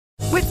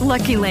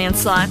Lucky Land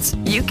Slots,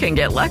 you can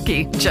get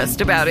lucky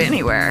just about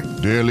anywhere.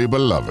 Dearly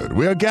beloved,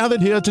 we are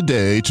gathered here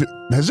today to...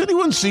 Has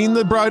anyone seen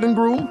the bride and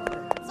groom?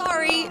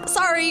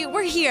 Sorry,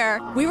 we're here.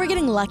 We were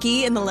getting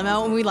lucky in the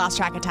limo and we lost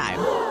track of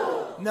time.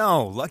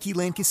 No, Lucky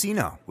Land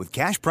Casino, with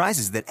cash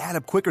prizes that add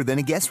up quicker than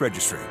a guest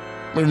registry.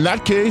 In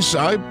that case,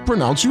 I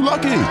pronounce you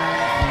lucky.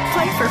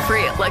 Play for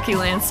free at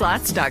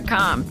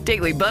LuckyLandSlots.com.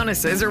 Daily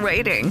bonuses are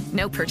waiting.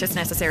 No purchase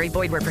necessary.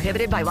 Void where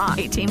prohibited by law.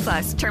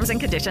 18+. Terms and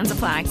conditions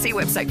apply. See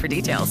website for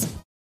details.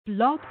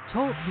 Blog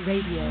Talk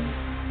Radio.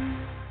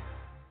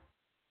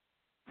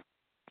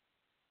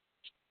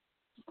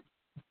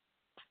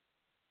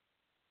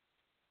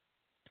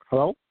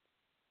 Hello?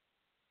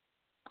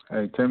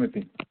 Hey,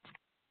 Timothy.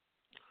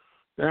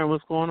 Darren,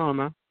 what's going on,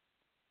 man?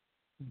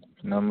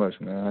 Not much,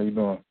 man. How you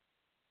doing?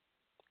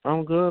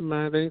 I'm good,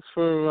 man. Thanks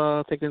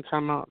for taking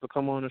time out to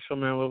come on the show,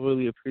 man. We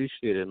really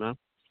appreciate it, man.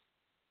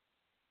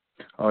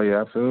 Oh,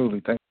 yeah, absolutely.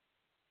 Thank you.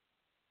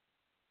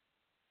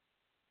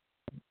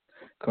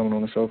 Coming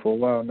on the show for a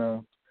while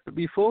now.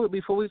 Before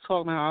we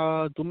talk,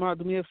 man, do me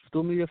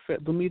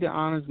the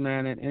honors,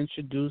 man, and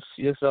introduce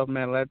yourself,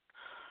 man.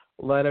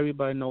 Let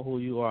everybody know who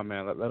you are,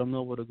 man. Let them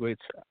know what a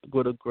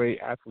great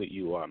athlete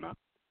you are, man.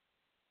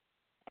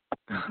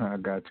 I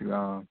got you.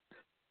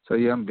 So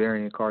yeah, I'm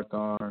Darian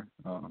Cartharn,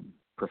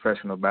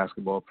 professional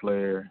basketball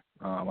player.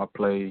 I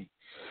played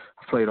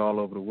all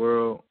over the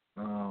world.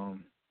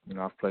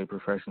 I've played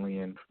professionally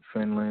in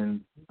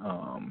Finland,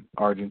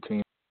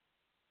 Argentina,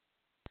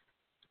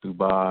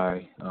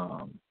 Dubai,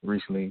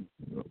 recently,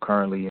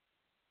 currently in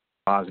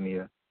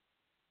Bosnia.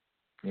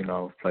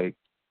 Played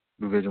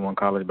Division I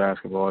college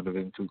basketball,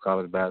 Division II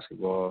college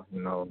basketball.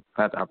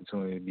 Had the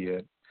opportunity to be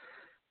at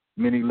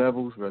many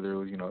levels, whether it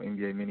was,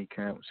 NBA mini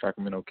camp,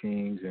 Sacramento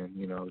Kings, and,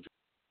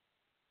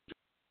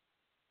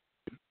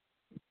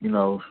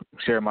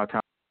 share my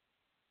time.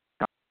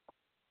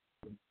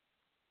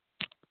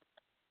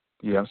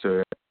 Yeah, I'm still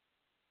here.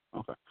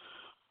 Okay.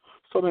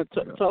 So, man,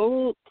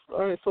 all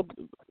right, so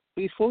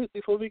before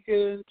we get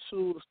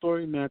into the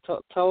story, man,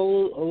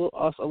 tell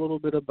us a little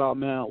bit about,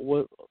 man,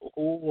 what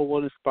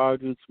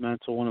inspired you, man,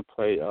 to want to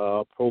play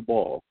pro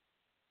ball?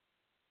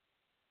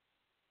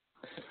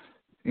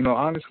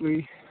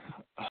 Honestly,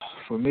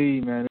 for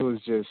me, man, it was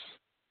just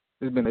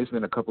it's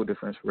been a couple of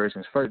different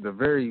inspirations. First, the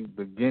very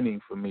beginning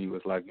for me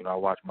was like, I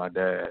watched my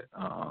dad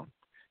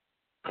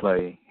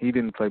play. He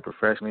didn't play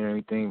professionally or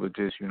anything, but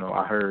just,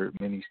 I heard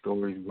many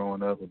stories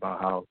growing up about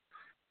how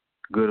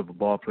good of a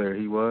ball player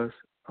he was.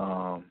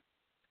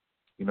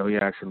 He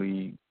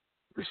actually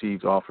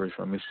received offers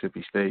from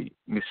Mississippi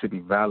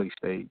Valley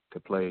State to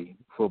play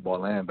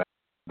football and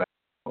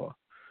basketball.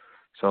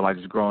 So, like,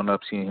 just growing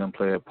up, seeing him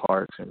play at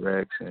parks and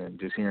recs and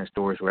just hearing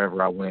stories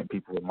wherever I went,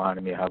 people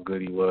reminded me how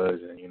good he was.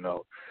 And,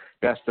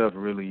 that stuff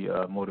really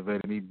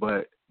motivated me.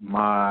 But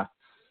my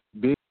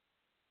big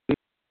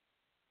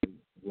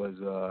was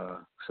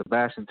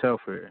Sebastian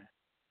Telfair.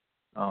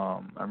 I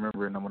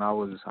remember when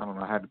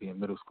I had to be in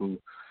middle school,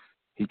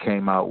 he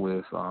came out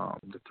with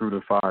the Through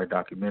the Fire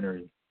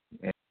documentary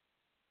and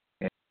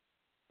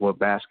what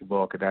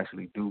basketball could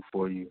actually do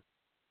for you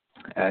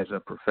as a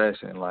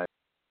profession. Like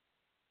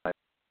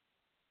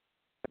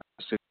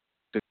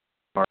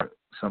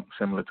something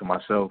similar to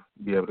myself,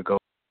 be able to go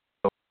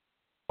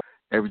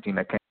everything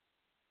that came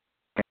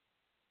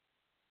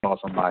on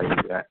somebody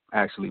that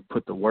actually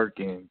put the work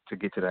in to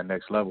get to that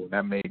next level.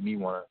 That made me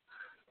want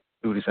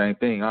to do the same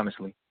thing,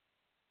 honestly.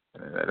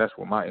 That's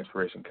where my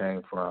inspiration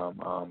came from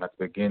at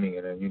the beginning.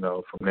 And then,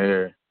 from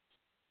there,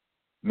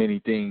 many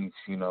things,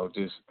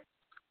 just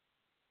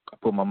I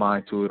put my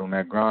mind to it on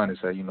that grind and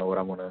say, I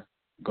want to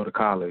go to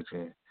college.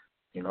 And,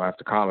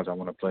 after college, I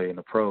want to play in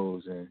the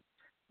pros. And,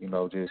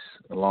 just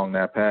along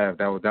that path,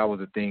 that was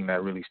the thing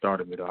that really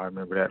started me, though. I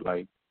remember that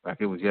like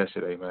it was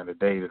yesterday, man. The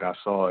day that I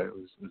saw it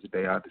was the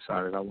day I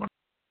decided I wanted.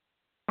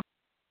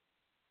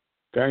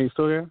 Gary, you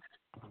still here?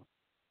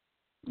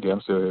 Yeah,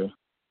 I'm still here.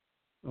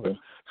 Okay.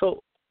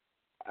 So,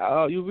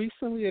 you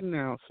recently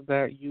announced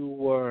that you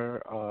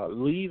were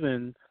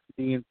leaving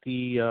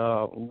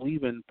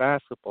leaving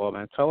basketball,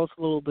 man. Tell us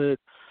a little bit.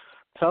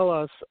 Tell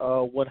us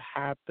what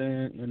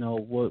happened.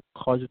 What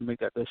caused you to make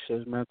that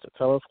decision, man.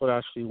 Tell us what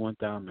actually went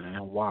down, man,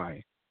 and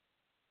why.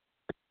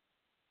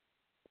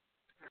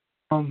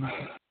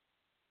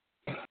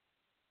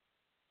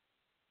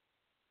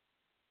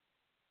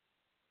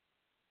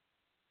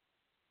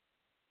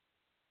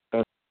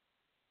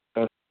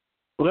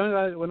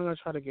 We're gonna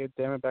try to get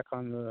Darren back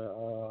on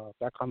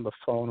the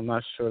phone. I'm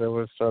not sure there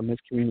was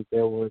miscommunication.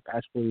 There was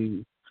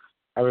actually,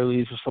 I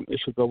believe, some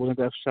issue, but we're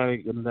gonna try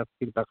to get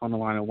it back on the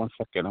line in 1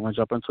 second. I'm gonna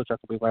jump into it. I'll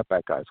be right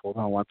back, guys. Hold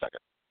on 1 second.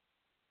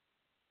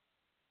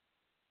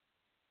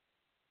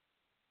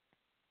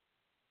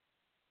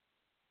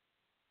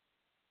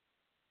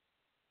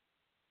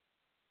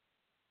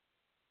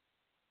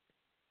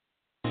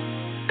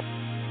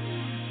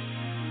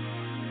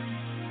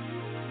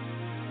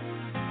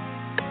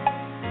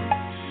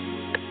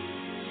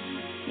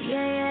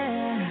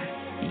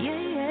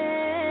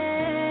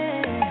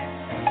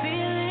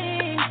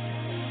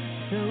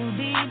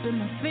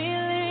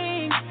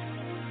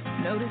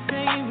 Notice they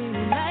ain't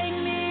really like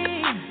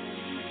me.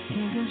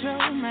 Can't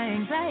control my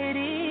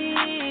anxiety.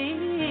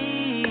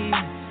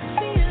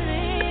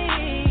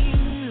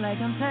 Feeling like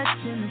I'm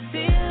touching the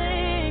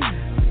ceiling.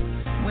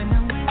 When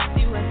I'm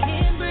with you, I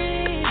can't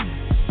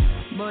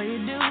breathe. Boy, you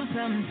do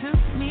something to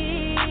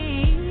me.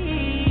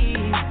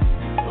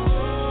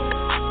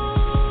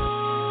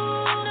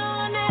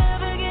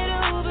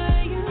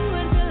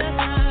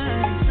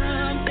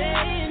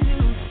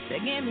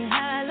 Get me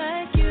high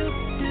like you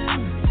do,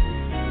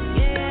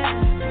 yeah.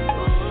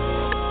 Ooh,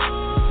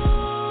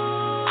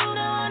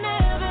 no, I'll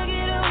never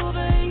get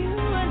over you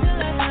until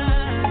I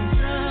find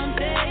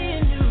something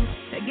new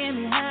that get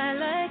me high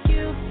like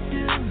you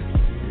do.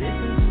 This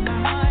is when my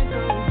heart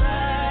goes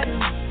bada,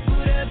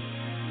 boot up,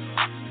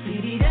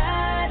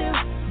 dee-dee-da-do,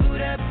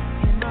 boot up,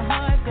 and my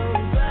heart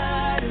goes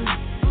bada,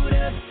 boot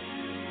up,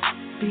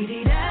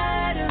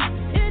 dee-dee-da-do.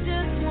 It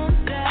just won't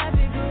stop,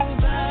 it goes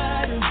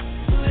bada,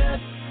 boot up.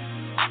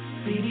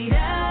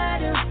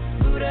 Be-dee-da-do,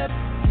 boot up,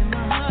 and my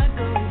heart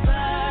goes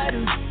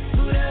bada,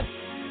 boot up,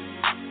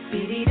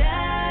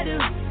 be-dee-da-do,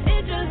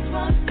 it just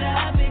won't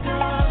stop, it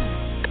goes.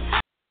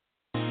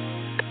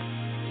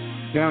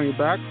 Down, you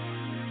back?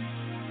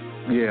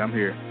 Yeah, I'm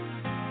here.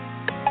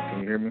 Can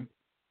you hear me?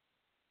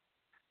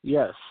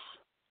 Yes.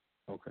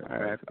 Okay. All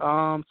right.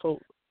 So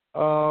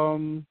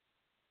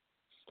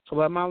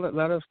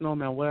let us know,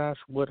 man.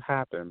 What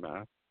happened,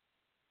 man?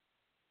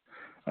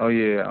 Oh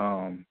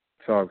yeah.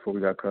 Sorry before we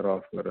got cut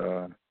off, but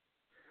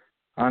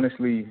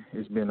honestly,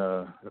 it's been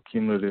a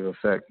cumulative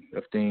effect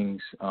of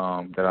things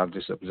that I've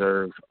just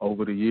observed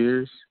over the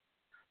years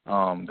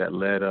that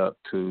led up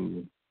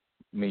to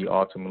me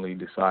ultimately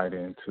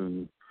deciding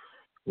to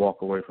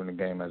walk away from the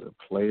game as a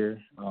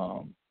player.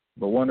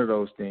 But one of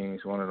those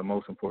things, one of the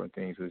most important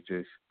things, was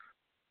just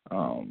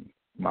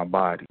my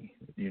body.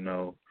 You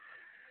know,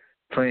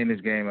 playing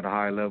this game at a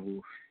high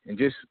level and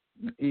just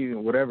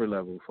even whatever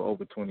level for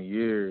over 20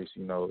 years,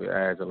 you know, it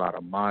adds a lot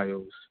of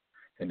miles.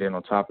 And then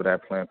on top of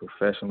that, playing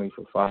professionally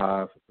for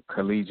 5,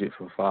 collegiate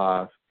for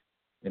 5,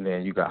 and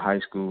then you got high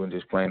school and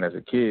just playing as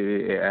a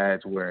kid, it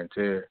adds wear and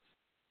tear.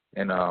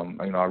 And,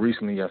 you know, I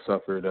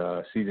suffered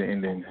a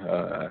season-ending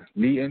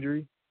knee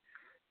injury.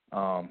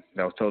 That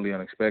was totally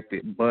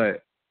unexpected.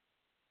 But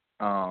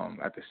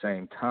at the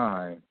same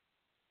time,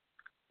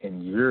 in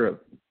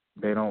Europe,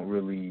 they don't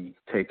really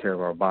take care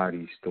of our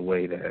bodies the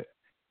way that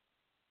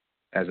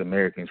as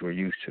Americans we're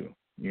used to.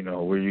 You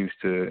know, we're used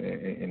to,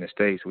 in the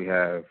States, we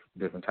have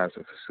different types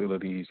of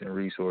facilities and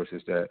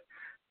resources that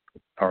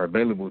are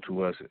available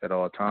to us at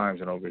all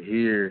times. And over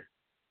here,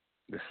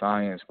 the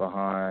science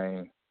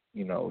behind,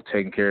 you know,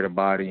 taking care of the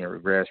body and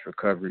regress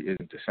recovery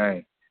isn't the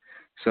same.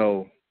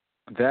 So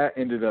that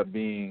ended up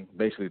being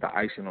basically the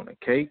icing on the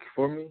cake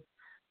for me.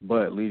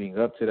 But leading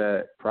up to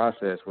that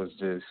process was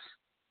just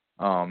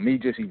me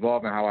just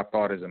evolving how I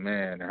thought as a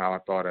man and how I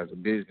thought as a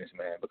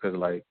businessman. Because,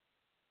 like,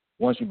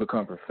 once you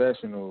become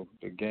professional,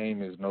 the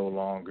game is no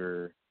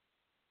longer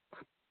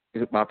 –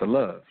 it's about the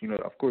love. You know,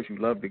 of course you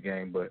love the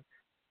game, but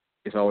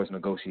it's always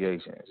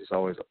negotiations. It's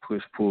always a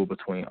push-pull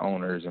between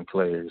owners and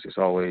players. It's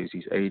always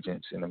these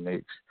agents in the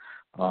mix.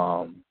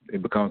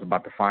 It becomes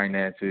about the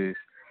finances.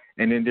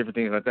 And then different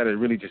things like that, it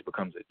really just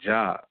becomes a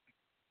job.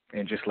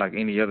 And just like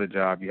any other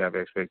job, you have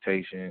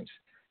expectations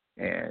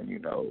and, you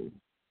know,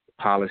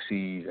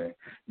 policies and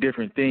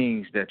different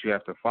things that you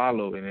have to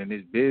follow. And in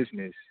this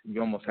business, you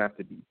almost have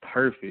to be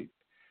perfect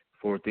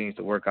for things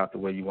to work out the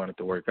way you want it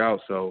to work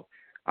out. So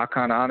I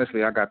kind of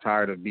honestly, I got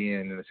tired of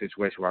being in a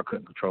situation where I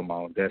couldn't control my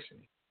own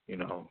destiny. You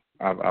know,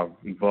 I've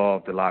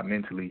evolved a lot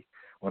mentally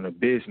on the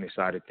business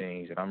side of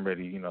things, and I'm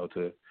ready, you know,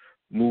 to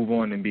move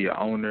on and be an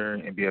owner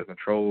and be able to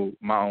control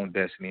my own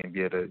destiny and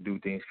be able to do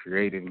things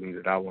creatively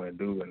that I want to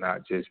do and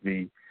not just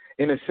be,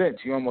 in a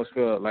sense, you almost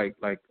feel like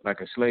a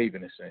slave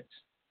in a sense.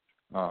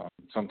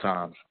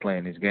 Sometimes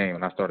playing this game,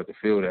 and I started to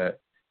feel that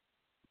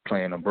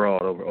playing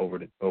abroad over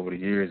the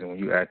years. And when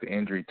you add the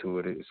injury to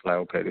it, it's like,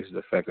 okay, this is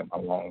affecting my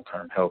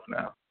long-term health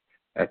now.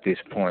 At this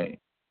point,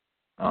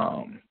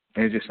 and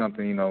it's just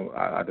something, you know,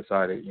 I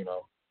decided, you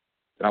know,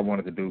 that I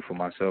wanted to do for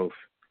myself,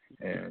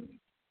 and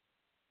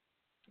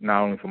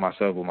not only for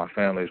myself but my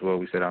family as well.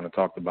 We sat down and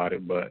talked about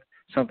it, but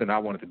something I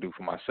wanted to do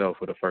for myself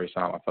for the first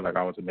time. I felt like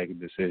I wanted to make a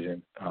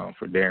decision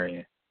for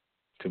Darian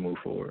to move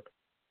forward.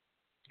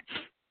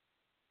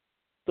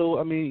 So,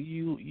 I mean,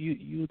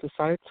 you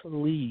decided to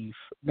leave.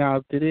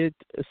 Now,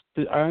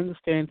 I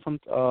understand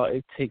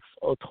it takes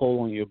a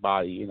toll on your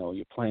body. You know,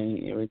 you're playing,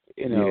 you know,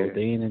 Yeah.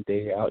 day in and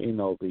day out. You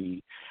know,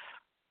 the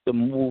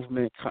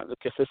movement, the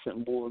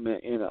consistent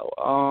movement. You know,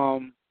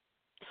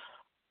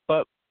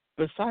 but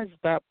besides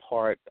that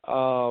part,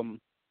 how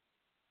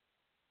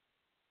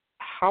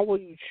were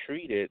you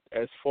treated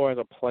as far as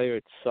a player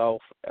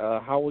itself?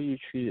 How were you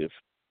treated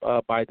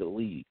by the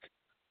league?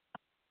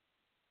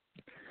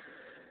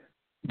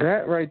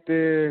 That right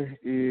there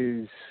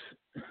is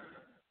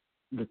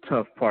the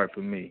tough part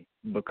for me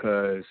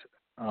because,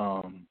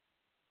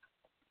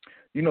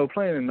 you know,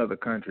 playing in another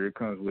country, it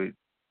comes with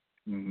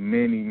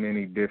many,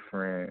 many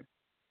different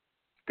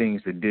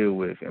things to deal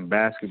with. And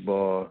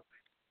basketball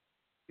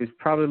it's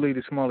probably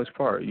the smallest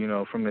part,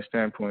 from the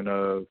standpoint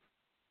of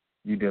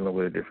you dealing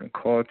with a different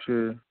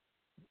culture,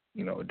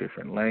 a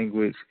different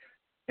language.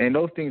 And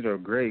those things are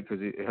great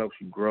because it helps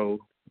you grow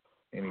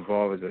and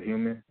evolve as a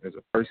human, as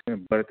a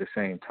person. But at the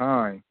same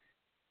time,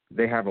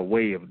 they have a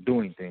way of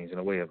doing things and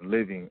a way of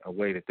living, a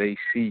way that they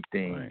see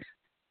things. Right.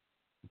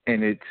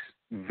 And it's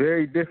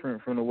very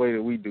different from the way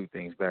that we do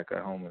things back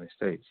at home in the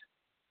States.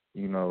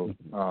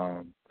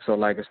 So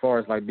like as far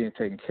as like being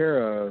taken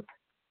care of,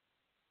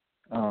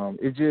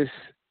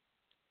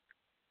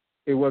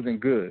 it wasn't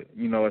good,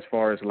 as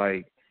far as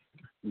like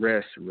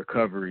rest,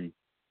 recovery,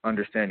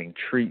 understanding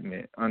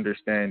treatment,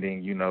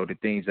 understanding, the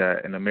things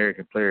that an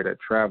American player that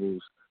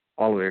travels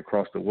all the way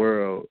across the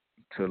world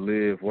to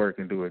live, work,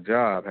 and do a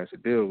job has to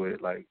deal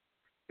with. Like,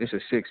 it's a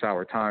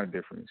 6-hour time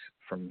difference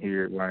from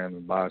here where I am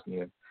in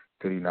Bosnia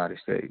to the United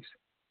States.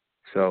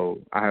 So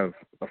I have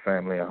a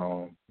family at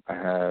home. I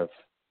have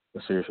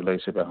a serious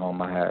relationship at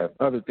home. I have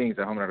other things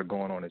at home that are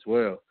going on as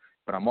well,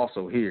 but I'm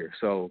also here.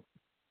 So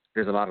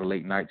there's a lot of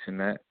late nights in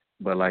that.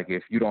 But, like,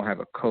 if you don't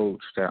have a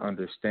coach that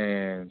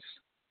understands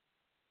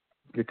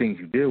the things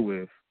you deal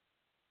with,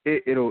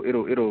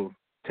 it'll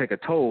take a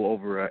toll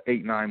over a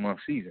 8-9 month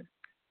season.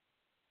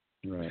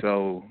 Right.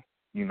 So,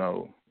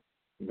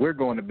 we're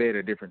going to bed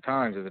at different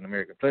times as an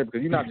American player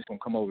because you're not just going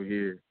to come over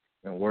here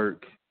and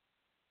work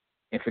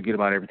and forget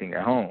about everything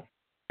at home.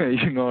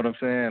 You know what I'm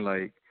saying?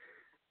 Like,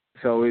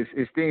 so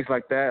it's things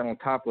like that on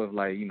top of,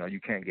 like, you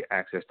can't get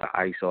access to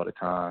ice all the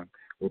time.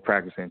 We're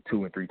practicing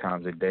 2 and 3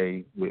 times a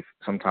day with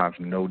sometimes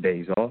no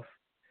days off.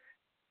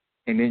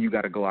 And then you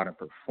got to go out and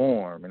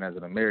perform. And as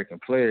an American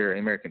player,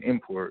 American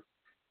import,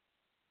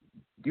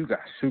 you got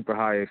super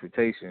high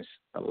expectations,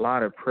 a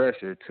lot of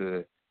pressure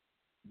to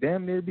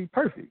damn near be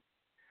perfect.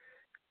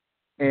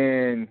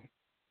 And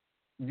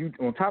you,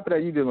 on top of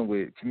that, you're dealing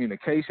with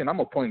communication.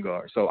 I'm a point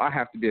guard, so I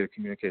have to be able to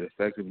communicate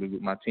effectively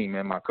with my team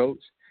and my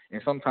coach.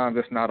 And sometimes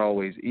it's not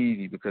always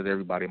easy because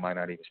everybody might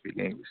not even speak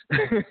English.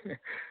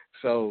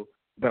 So,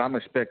 but I'm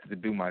expected to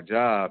do my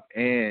job,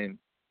 and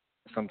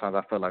sometimes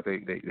I feel like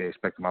they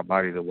expect my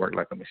body to work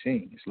like a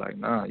machine. It's like,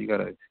 nah, you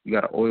gotta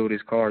oil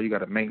this car, you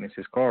gotta maintenance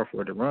this car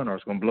for it to run, or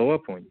it's gonna blow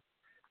up on you.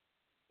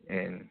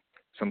 And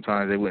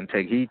sometimes they wouldn't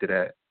take heed to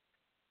that,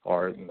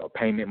 or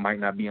payment might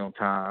not be on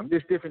time.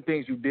 There's different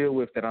things you deal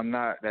with that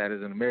that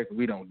as an American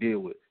we don't deal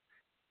with,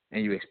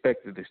 and you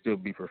expect it to still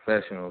be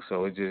professional.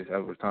 So it just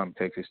over time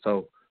takes its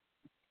toll.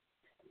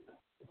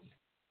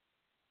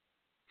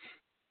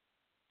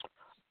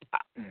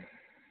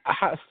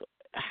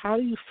 How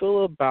do you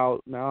feel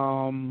about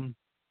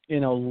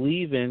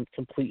leaving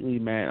completely,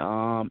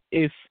 man?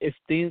 If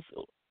things,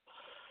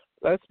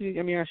 let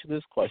me ask you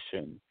this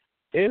question: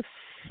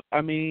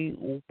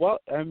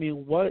 what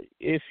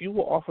if you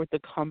were offered to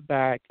come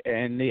back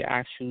and they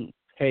asked you,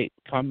 hey,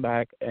 come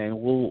back and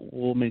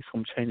we'll make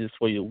some changes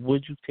for you?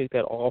 Would you take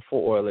that offer,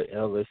 or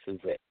this is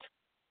it?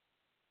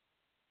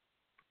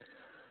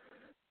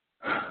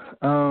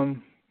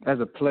 As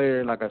a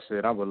player, like I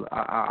said,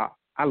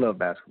 I love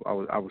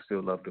basketball. I would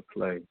still love to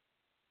play.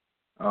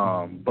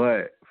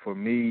 But for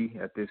me,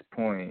 at this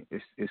point,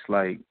 it's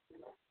like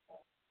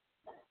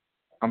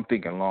I'm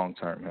thinking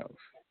long-term health.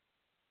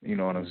 You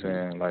know what I'm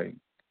saying? Like,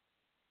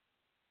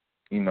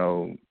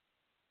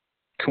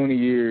 20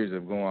 years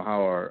of going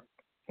hard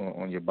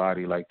on your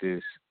body like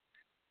this,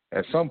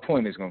 at some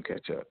point it's going to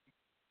catch up.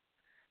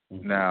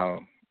 Now,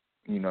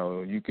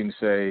 you can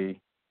say,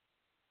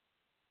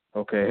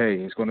 okay, hey,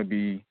 it's going to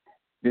be,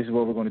 this is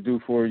what we're going to do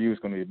for you. It's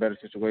going to be a better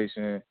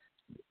situation.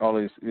 All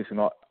this and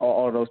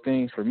all of those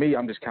things. For me,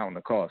 I'm just counting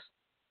the cost.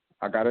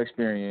 I got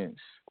experience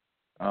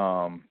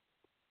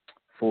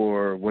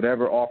for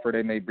whatever offer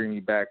they may bring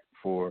me back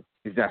for.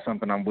 Is that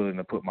something I'm willing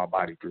to put my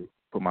body through,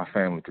 put my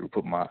family through,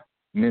 put my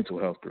mental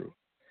health through?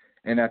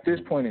 And at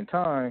this point in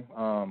time,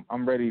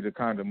 I'm ready to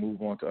kind of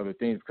move on to other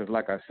things because,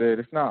 like I said,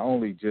 it's not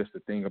only just a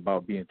thing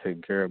about being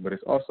taken care of, but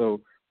it's also,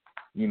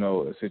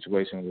 a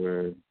situation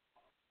where,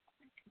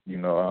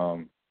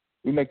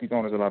 we make these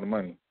owners a lot of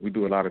money. We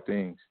do a lot of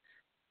things.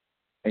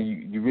 And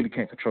you really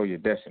can't control your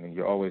destiny.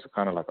 You're always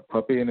kind of like a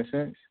puppet in a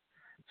sense.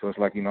 So it's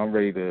like, I'm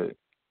ready to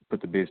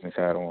put the business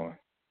hat on,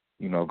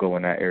 go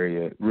in that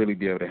area, really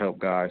be able to help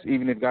guys.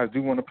 Even if guys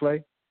do want to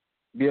play,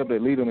 be able to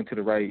lead them into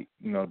the right,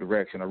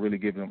 direction, or really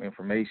give them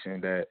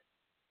information that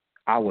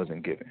I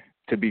wasn't given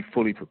to be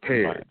fully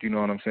prepared. Right. You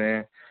know what I'm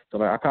saying? So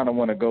like, I kind of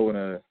want to go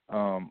in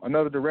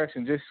another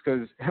direction just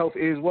because health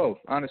is wealth,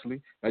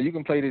 honestly. Like, you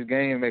can play this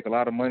game and make a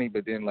lot of money,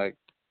 but then like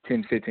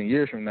 10, 15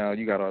 years from now,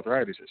 you got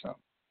arthritis or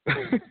something.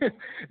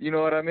 You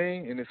know what I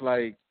mean? And it's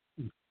like,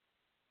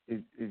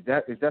 is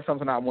that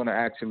something I want to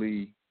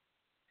actually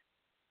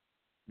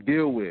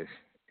deal with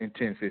in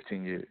 10,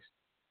 15 years?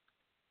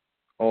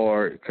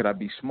 Or could I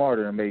be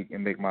smarter and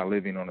make my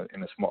living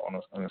in a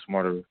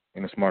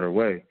smarter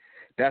way?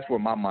 That's where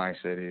my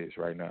mindset is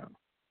right now.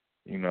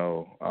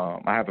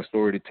 I have a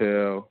story to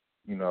tell.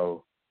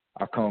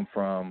 I come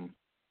from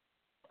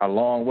a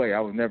long way. I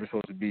was never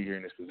supposed to be here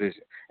in this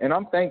position, and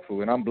I'm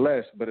thankful and I'm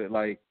blessed. But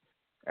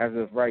as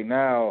of right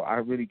now, I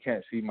really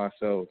can't see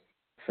myself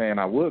saying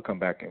I would come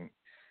back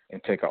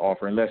and take an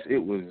offer unless it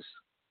was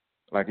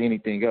like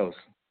anything else,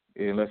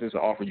 unless it's an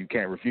offer you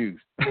can't refuse.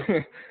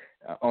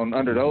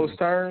 Under those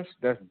terms,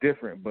 that's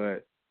different,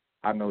 but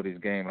I know this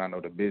game and I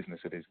know the business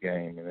of this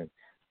game, and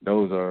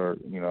those are,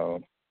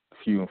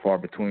 few and far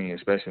between,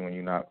 especially when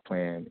you're not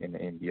playing in the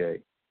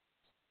NBA.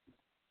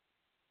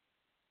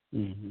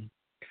 Mm-hmm.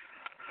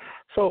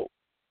 So,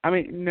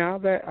 now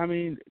that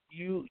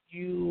you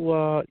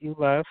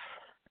left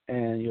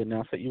and you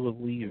announced that you were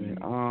leaving.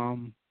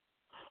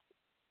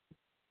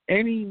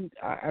 Any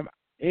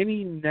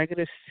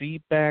negative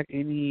feedback,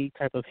 any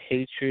type of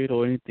hatred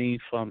or anything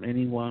from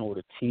anyone or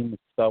the team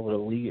itself or the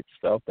league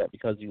itself that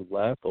because you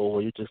left, or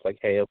were you just like,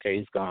 hey, okay,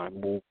 he's gone,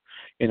 move,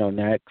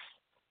 next?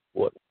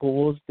 What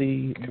was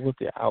the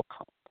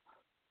outcome?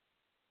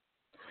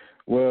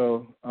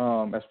 Well,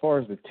 as far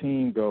as the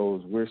team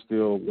goes, we're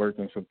still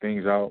working some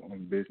things out on the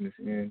business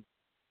end.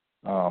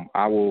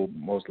 I will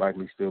most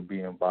likely still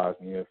be in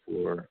Bosnia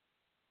for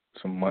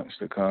some months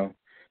to come,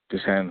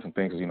 just handling some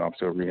things. I'm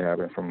still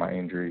rehabbing from my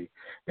injury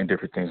and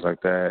different things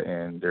like that,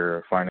 and there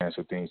are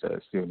financial things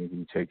that still need to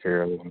be taken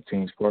care of on the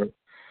team's part.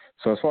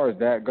 So as far as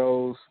that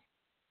goes,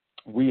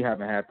 we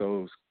haven't had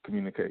those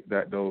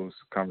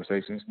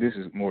conversations. This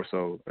is more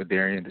so a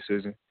Darian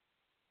decision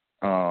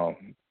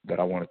that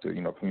I wanted to,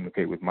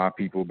 communicate with my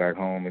people back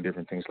home and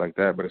different things like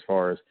that. But as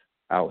far as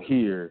out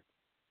here,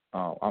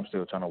 I'm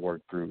still trying to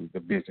work through the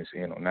business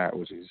end on that,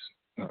 which is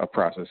a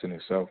process in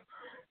itself.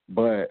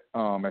 But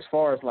as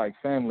far as like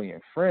family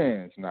and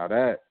friends, now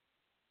that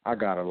I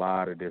got a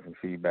lot of different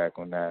feedback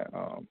on that.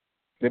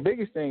 The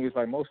biggest thing is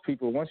like most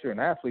people, once you're an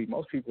athlete,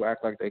 most people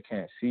act like they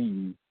can't see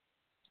you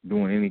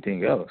doing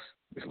anything else.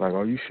 It's like,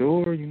 are you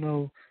sure? Are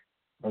you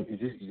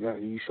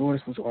sure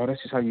this was? Oh,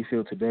 that's just how you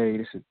feel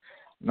today.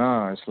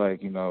 Nah. It's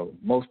like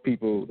most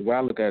people. The way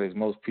I look at it is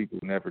most people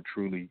never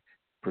truly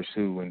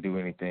pursue and do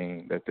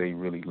anything that they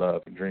really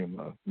love and dream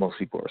of. Most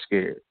people are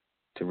scared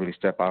to really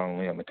step out on a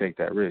limb and take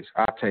that risk.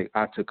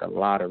 I took a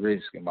lot of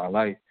risk in my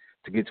life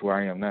to get to where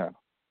I am now,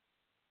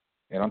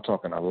 and I'm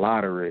talking a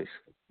lot of risk.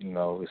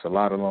 It's a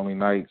lot of lonely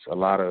nights, a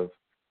lot of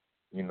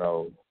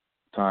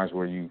times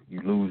where you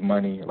lose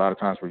money, a lot of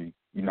times where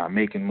you're not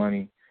making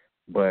money,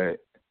 but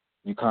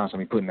you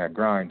constantly putting that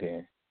grind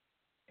in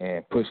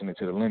and pushing it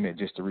to the limit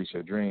just to reach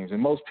your dreams. And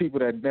most people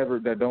that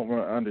don't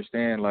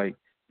understand like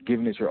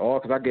giving it your all,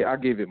 because I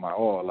give it my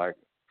all. Like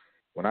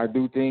when I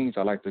do things,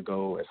 I like to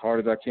go as hard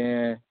as I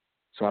can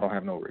so I don't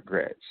have no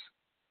regrets.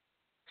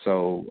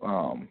 So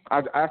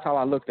that's how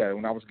I looked at it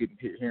when I was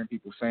hearing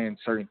people saying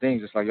certain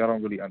things. It's like y'all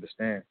don't really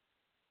understand,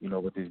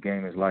 what this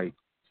game is like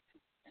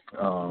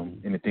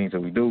and the things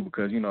that we do,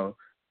 because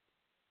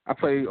I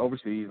play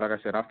overseas. Like I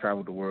said, I've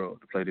traveled the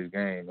world to play this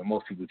game, and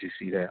most people just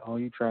see that, oh,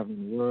 you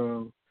traveling the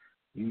world,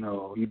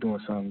 you're doing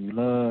something you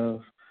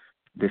love.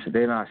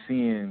 They're not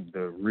seeing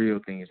the real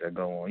things that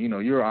go on.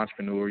 You're an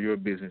entrepreneur, you're a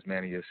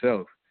businessman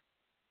yourself.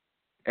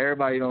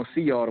 Everybody don't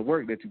see all the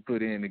work that you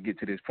put in to get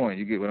to this point.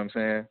 You get what I'm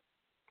saying?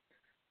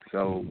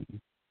 So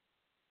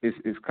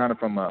it's kind of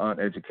from an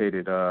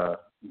uneducated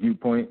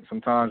viewpoint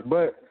sometimes,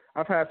 but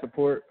I've had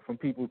support from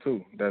people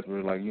too. That's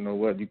where like, you know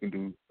what, you can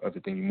do other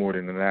things more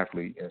than an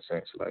athlete in a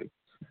sense. Like,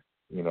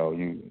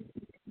 you're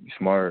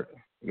smart,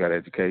 you got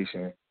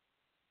education,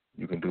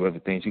 you can do other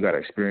things, you got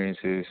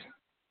experiences,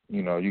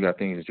 you got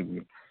things that you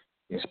can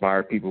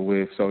inspire people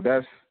with. So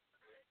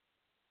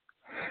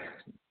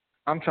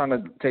I'm trying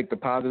to take the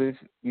positives,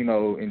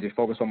 and just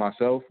focus on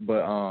myself.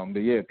 But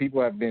yeah,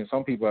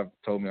 some people have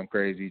told me I'm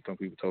crazy, some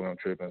people told me I'm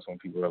tripping, some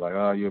people are like,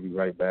 oh, you'll be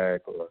right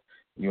back, or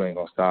you ain't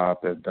gonna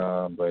stop, that's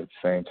dumb. But at the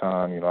same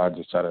time, I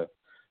just try to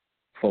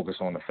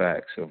focus on the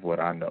facts of what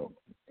I know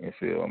and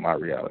feel in my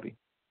reality.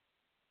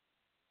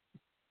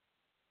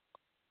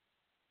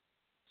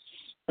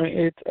 I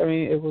guess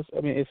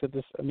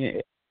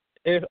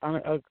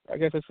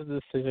it's a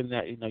decision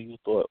that you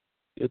thought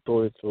it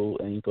through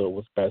and you thought it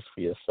was best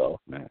for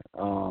yourself, man.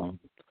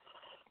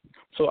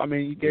 So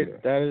you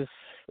get that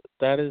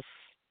is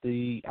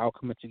the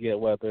outcome that you get.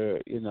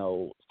 Whether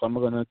some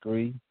are gonna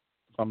agree,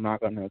 some not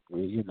gonna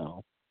agree.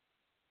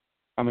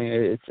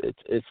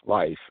 It's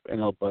life,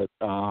 But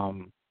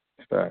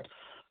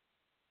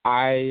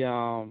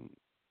I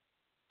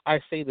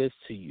say this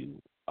to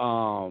you.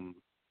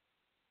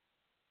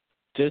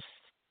 Just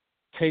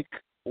take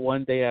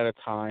one day at a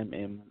time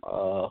and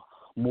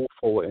move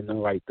forward in the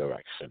right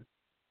direction.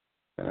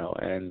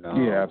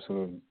 Yeah,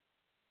 absolutely.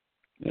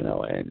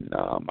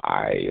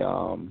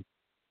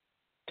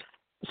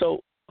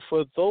 So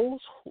for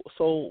those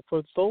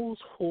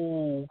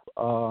who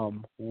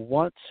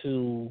want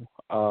to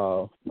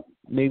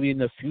maybe in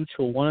the future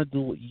want to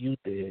do what you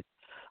did,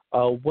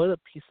 what a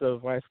piece of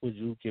advice would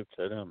you give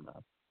to them?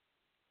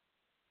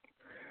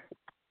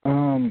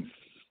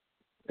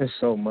 There's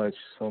so much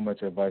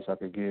advice I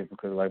could give,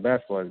 because like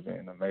basketball has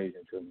been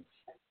amazing to me.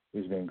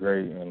 It's been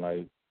great, and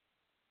like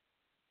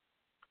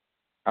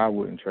I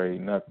wouldn't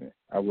trade nothing.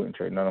 I wouldn't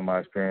trade none of my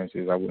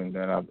experiences. I've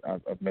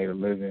made a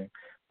living.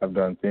 I've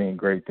done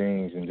great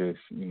things, and just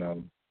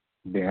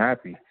been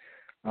happy.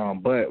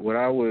 But what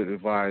I would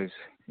advise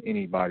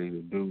anybody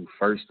to do,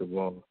 first of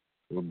all,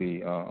 would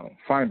be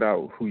find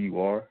out who you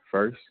are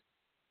first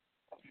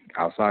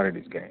outside of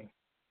this game.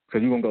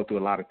 Because you're going to go through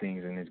a lot of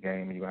things in this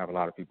game, and you're going to have a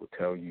lot of people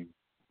tell you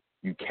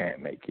you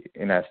can't make it,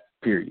 and that's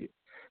period.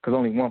 Because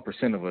only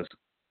 1% of us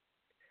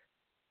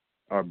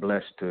are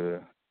blessed to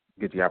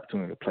get the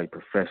opportunity to play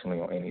professionally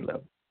on any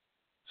level.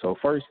 So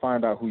first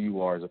find out who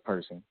you are as a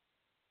person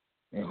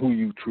and who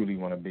you truly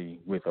want to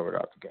be with or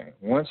without the game.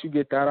 Once you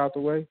get that out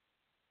the way,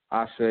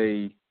 I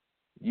say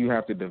you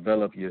have to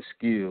develop your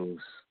skills.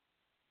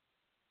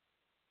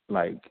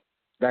 Like,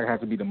 that has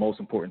to be the most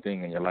important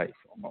thing in your life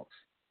almost,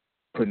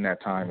 putting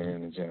that time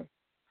in the gym.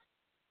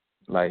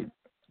 Like,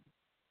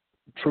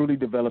 truly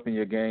developing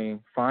your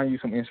game, find you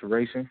some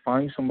inspiration,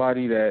 find you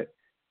somebody that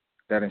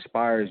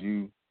inspires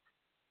you,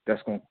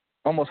 that's going to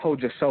almost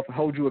hold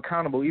you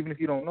accountable, even if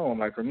you don't know them.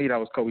 Like, for me, that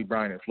was Kobe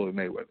Bryant and Floyd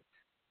Mayweather.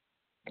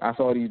 I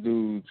saw these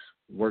dudes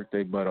work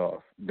their butt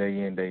off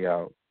day in, day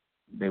out.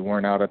 They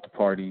weren't out at the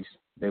parties.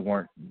 They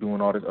weren't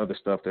doing all this other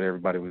stuff that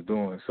everybody was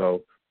doing.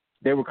 So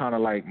they were kind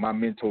of like my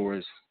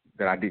mentors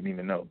that I didn't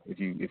even know, if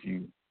you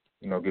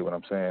get what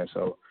I'm saying.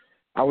 So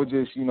I would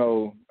just,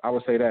 I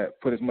would say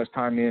that put as much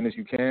time in as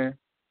you can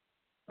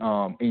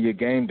in your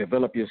game.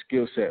 Develop your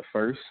skill set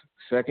first.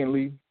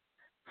 Secondly,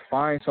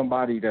 find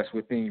somebody that's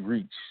within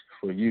reach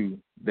for you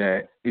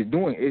that is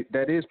doing it,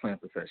 that is playing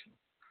professional.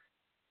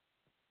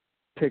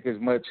 Pick as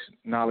much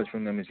knowledge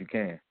from them as you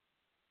can,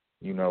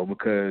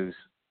 because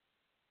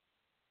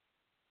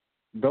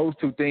those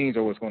two things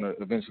are what's going to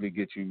eventually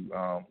get you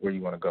where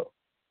you want to go.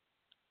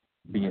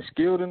 Being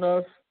skilled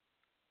enough,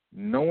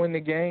 knowing the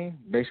game,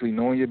 basically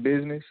knowing your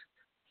business,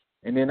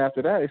 and then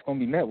after that, it's going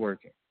to be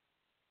networking.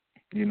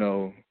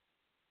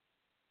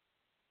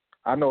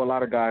 I know a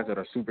lot of guys that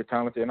are super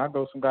talented, and I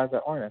know some guys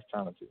that aren't as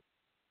talented.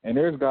 And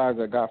there's guys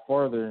that got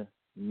farther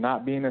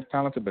not being as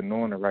talented but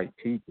knowing the right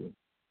people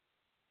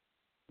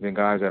than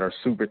guys that are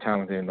super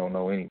talented and don't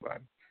know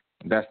anybody.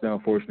 That's the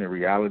unfortunate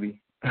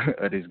reality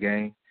of this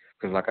game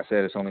because, like I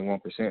said, it's only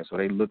 1%, so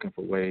they're looking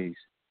for ways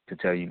to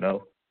tell you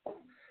no.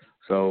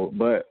 So,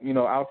 but,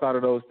 outside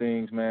of those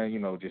things, man,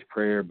 just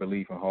prayer,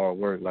 belief, and hard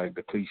work, like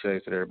the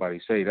cliches that everybody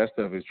say, that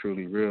stuff is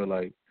truly real.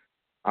 Like,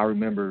 I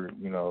remember,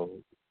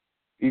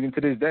 even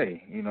to this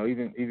day,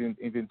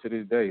 even to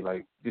this day,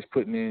 like just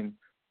putting in,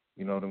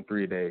 them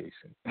 3 days,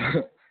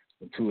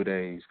 2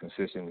 days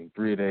consistently,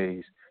 3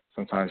 days,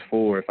 sometimes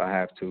 4 if I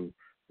have to,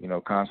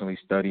 constantly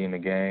studying the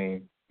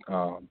game,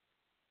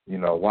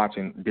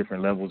 watching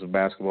different levels of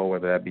basketball,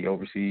 whether that be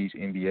overseas,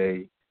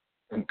 NBA,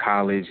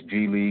 college,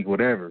 G League,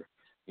 whatever.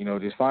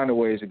 Just finding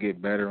ways to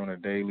get better on a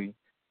daily,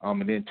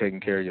 and then taking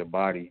care of your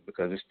body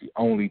because it's the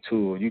only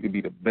tool. You could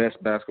be the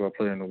best basketball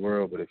player in the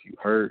world, but if you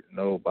hurt,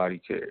 nobody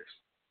cares.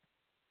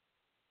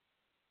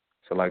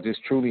 So, like,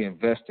 just truly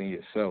invest in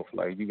yourself.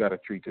 Like, you got to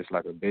treat this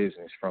like a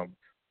business from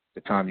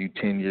the time you're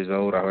 10 years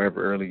old,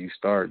 however early you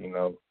start, you're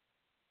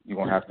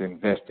going to have to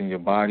invest in your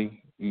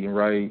body, eating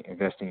right,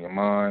 invest in your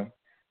mind,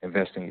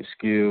 invest in your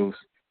skills.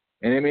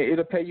 And,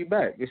 it'll pay you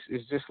back.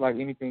 It's just like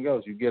anything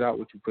else. You get out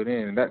what you put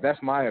in. And that's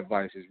my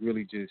advice is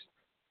really just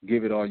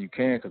give it all you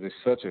can because it's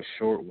such a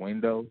short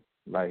window.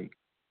 Like,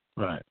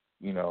 right.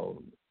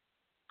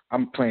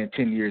 I'm playing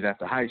 10 years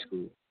after high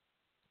school.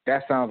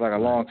 That sounds like a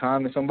long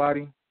time to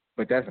somebody,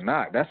 but that's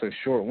not. That's a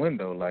short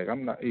window. Like,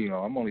 I'm not,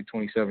 I'm only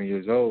 27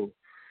 years old.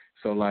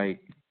 So, like,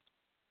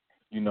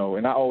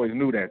 and I always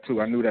knew that,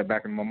 too. I knew that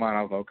back in my mind.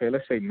 I was like, okay,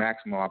 let's say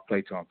maximum I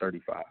play till I'm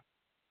 35.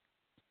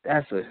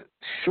 That's a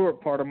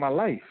short part of my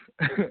life.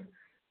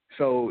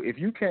 So if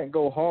you can't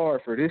go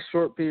hard for this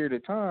short period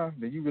of time,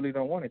 then you really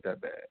don't want it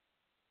that bad.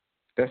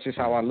 That's just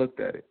how I looked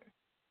at it.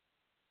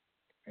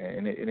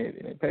 And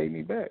it paid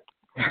me back,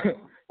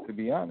 to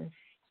be honest.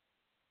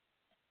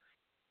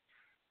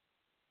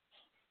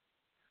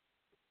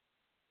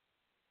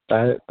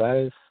 That's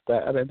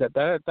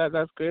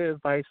good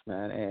advice,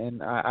 man,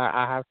 and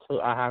I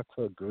have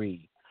to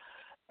agree,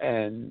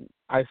 and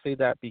I say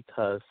that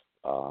because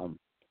I'm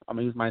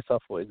gonna use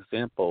myself for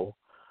example.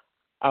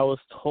 I was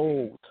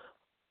told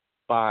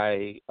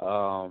by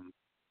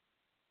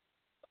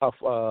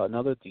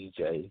another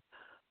DJ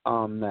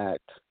that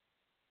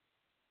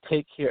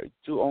take care.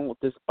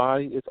 This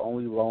body is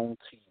only loaned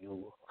to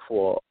you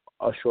for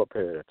a short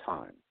period of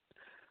time,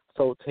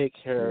 so take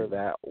care of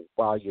that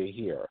while you're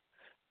here.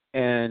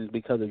 And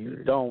because if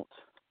you don't,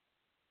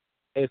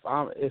 if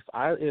I'm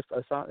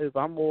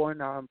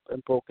worn out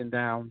and broken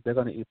down, they're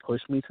gonna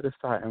push me to the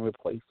side and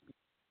replace me.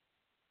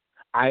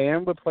 I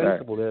am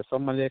replaceable. There's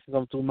somebody that can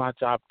come do my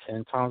job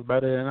 10 times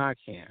better than I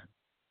can.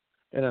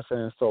 You know what I'm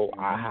saying? So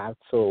I have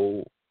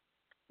to,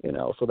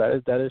 So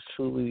that is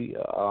truly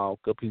a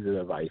good piece of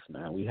advice,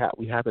 man. We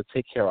have to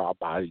take care of our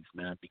bodies,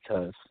 man,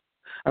 because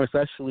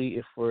especially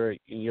if we're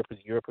in your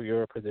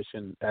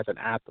position as an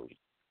athlete.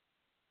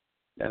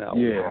 We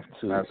have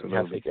to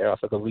take care of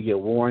ourselves because we get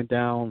worn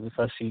down,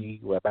 especially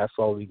with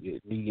basketball, we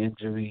get knee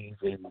injuries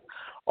and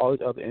all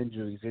the other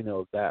injuries,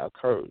 that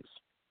occurs.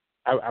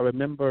 I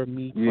remember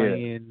me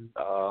playing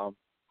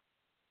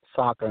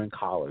soccer in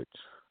college.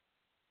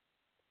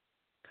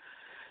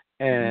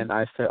 And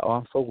I said,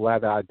 I'm so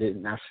glad that I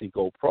didn't actually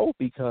go pro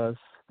because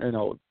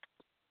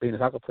being a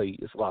soccer player,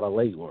 it's a lot of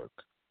leg work.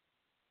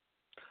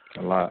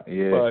 A lot,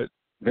 yeah. But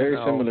very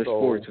similar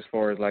sports as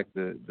far as like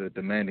the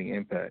demanding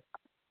impact.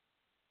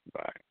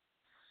 Right.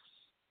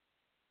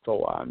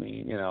 So I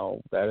mean,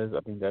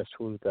 that's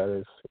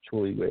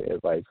truly great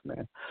advice,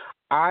 man.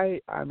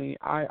 I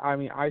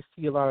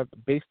see a lot of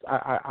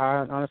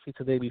I honestly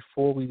today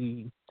before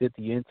we did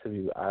the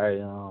interview,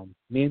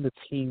 me and the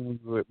team,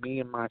 me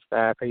and my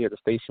staff here at the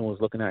station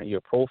was looking at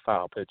your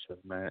profile pictures,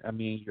 man. I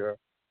mean your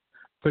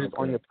pictures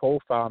on your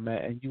profile,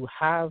 man, and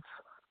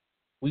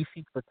we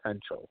see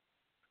potential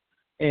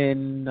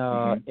in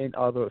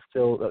other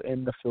field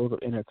in the field of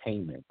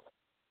entertainment.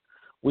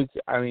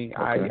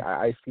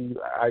 I see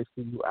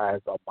you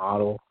as a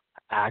model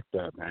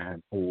actor,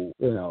 man. Who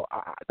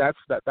that's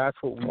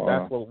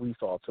what we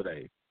saw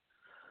today.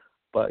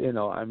 But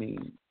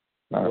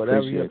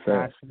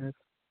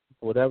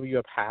whatever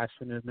you're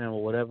passionate, man,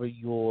 or whatever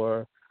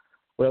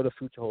the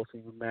future holds for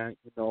you, man.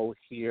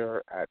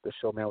 Here at the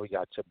show, man, we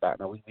got your back.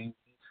 Man, we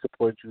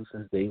support you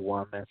since day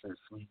one, man. Since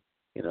we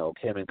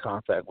came in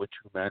contact with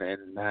you, man,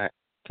 and that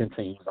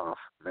continues on,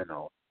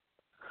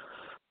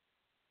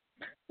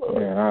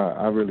 Man,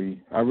 I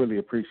really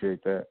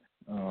appreciate that.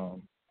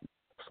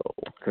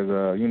 Because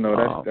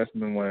that's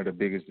been one of the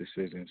biggest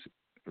decisions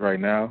right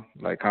now.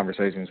 Like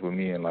conversations with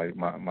me and like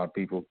my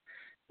people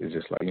is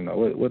just like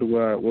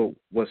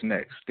what's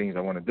next? Things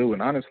I want to do.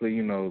 And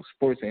honestly,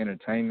 sports and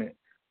entertainment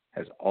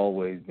has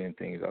always been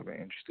things I've been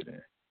interested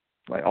in.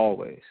 Like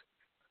always,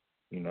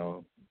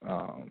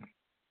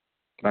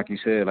 like you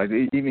said, like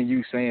even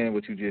you saying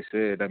what you just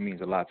said, that means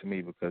a lot to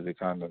me because it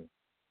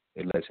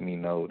lets me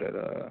know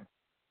that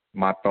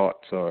my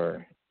thoughts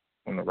are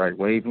on the right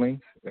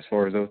wavelength as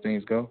far as those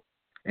things go.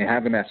 And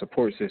having that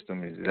support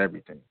system is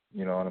everything.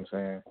 You know what I'm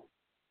saying?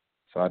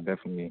 So I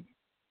definitely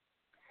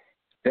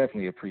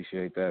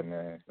appreciate that,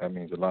 man. That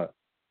means a lot.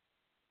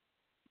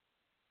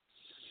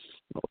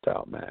 No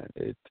doubt, man.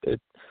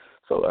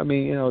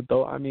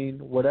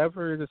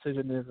 Whatever your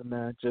decision is,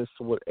 man,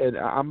 and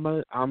I'm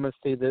gonna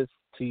say this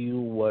to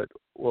you, what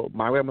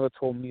my grandmother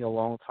told me a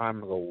long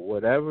time ago,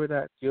 whatever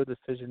that your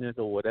decision is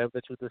or whatever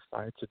that you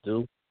decide to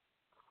do,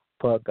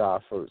 put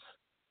God first.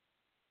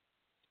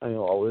 And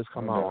you'll always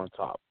come out on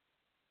top.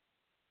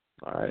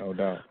 All right. No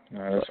doubt.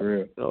 No, that's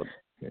real.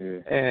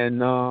 Yeah. And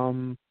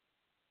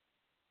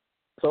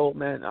so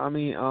man,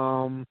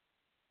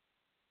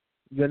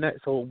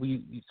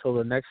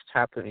 the next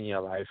chapter in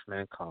your life,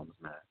 man, comes,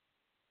 man.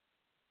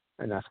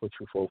 And that's what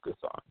you focus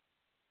on.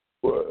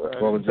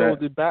 What was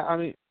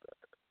that?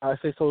 I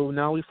say so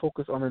now we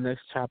focus on the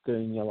next chapter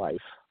in your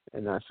life,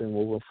 and that's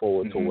moving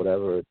forward to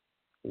whatever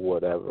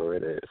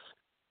it is.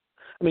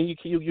 I mean,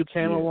 you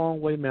came a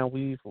long way, man.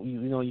 You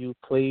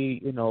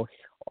played,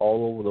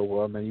 all over the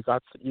world, man. You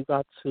got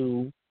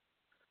to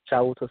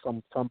travel to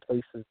some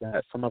places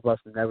that some of us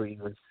never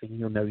even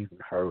seen or never even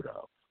heard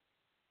of.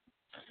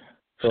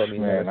 So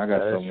man, I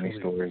got so many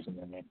stories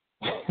in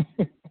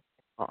there.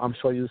 I'm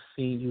sure you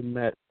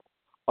met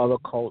other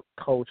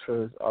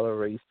cultures, other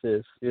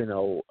races.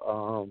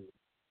 How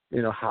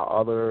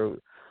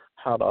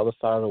the other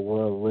side of the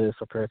world lives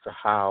compared to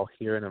how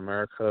here in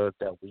America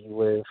that we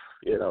live.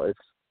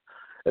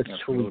 It's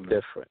truly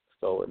different.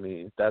 So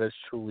that is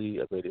truly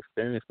a great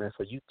experience, man.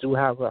 So you do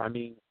have you're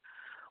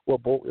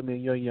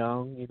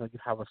young. You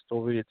have a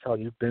story to tell.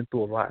 You've been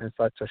through a lot in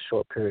such a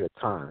short period of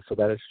time. So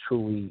that is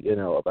truly,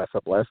 that's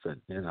a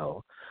blessing.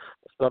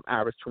 Some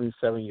average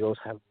 27-year-olds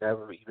have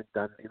never even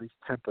done at least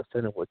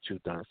 10% of what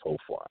you've done so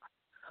far.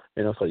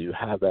 So you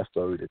have that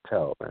story to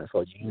tell, man.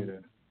 So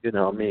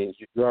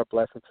you're a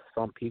blessing to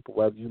some people,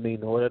 whether you may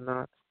know it or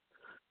not.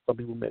 Some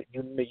people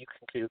you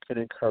can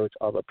encourage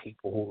other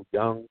people who are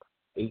young,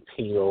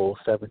 18-year-old,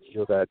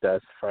 17-year-old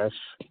that's fresh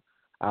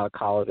out of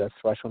college, that's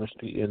fresh on the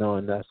street,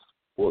 and that's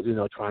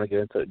trying to get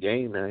into the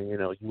game, man. You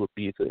would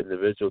be a good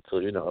individual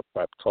to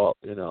prep talk,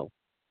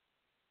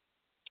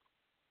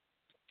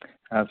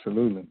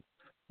 Absolutely.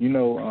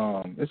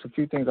 It's a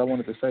few things I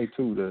wanted to say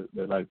too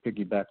to like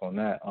piggyback on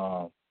that.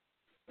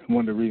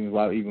 One of the reasons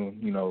why I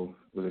even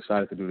was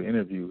excited to do the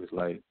interview is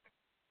like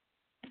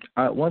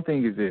one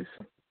thing is this.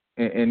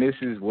 And this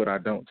is what I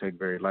don't take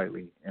very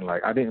lightly, and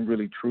like I didn't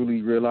really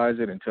truly realize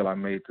it until I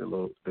made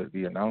the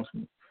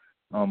announcement.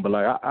 But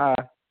like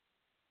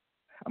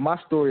my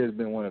story has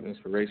been one of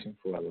inspiration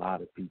for a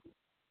lot of people,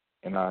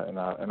 and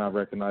I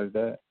recognize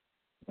that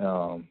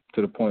to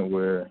the point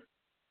where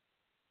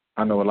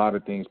I know a lot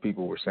of things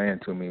people were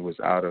saying to me was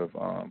out of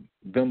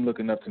them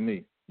looking up to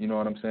me. You know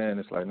what I'm saying?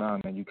 It's like, nah,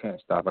 man, you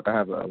can't stop. Like I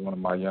have one of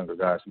my younger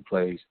guys who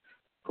plays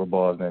for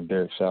balls named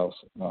Derek Schaus.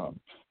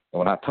 And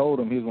when I told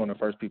him, he was one of the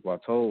first people I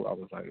told. I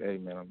was like, hey,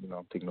 man, I'm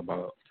thinking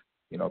about,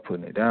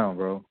 putting it down,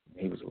 bro.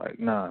 And he was like,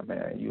 nah,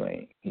 man, you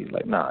ain't. He's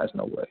like, nah, there's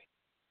no way.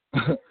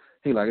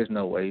 He's like, there's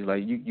no way. He's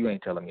like, you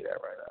ain't telling me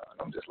that right now. And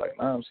I'm just like,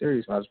 nah, I'm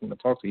serious. I just want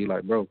to talk to you.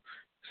 Like, bro,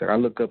 it's like I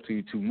look up to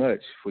you too much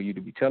for you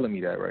to be telling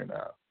me that right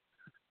now.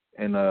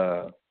 And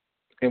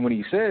And when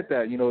he said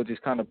that, it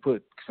just kind of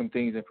put some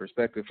things in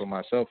perspective for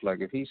myself.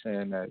 Like if he's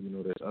saying that,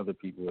 there's other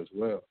people as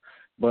well.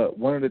 But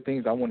one of the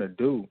things I want to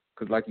do,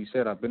 because like you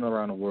said, I've been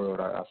around the world.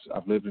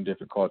 I've lived in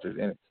different cultures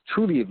and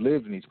truly have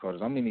lived in these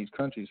cultures. I'm in these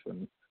countries for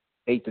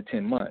 8 to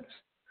 10 months.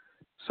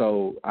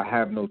 So I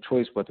have no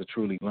choice but to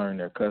truly learn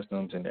their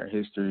customs and their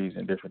histories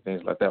and different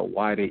things like that,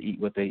 why they eat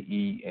what they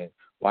eat and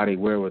why they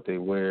wear what they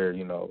wear,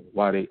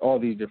 why they, all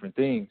these different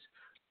things.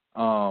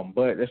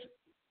 But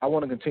I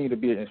want to continue to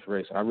be an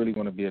inspiration. I really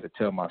want to be able to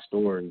tell my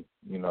story,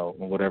 on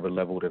whatever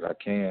level that I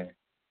can,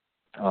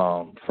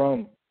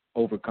 from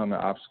overcoming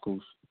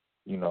obstacles,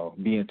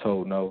 being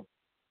told no,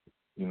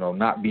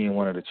 not being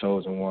one of the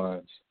chosen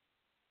ones,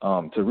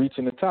 to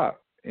reaching the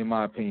top, in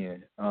my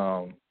opinion.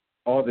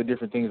 All the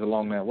different things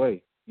along that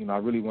way. I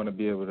really want to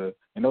be able to,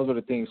 and those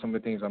are some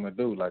of the things I'm going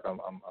to do. Like I'm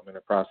in the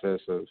process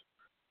of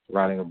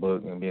writing a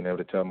book and being able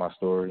to tell my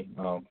story,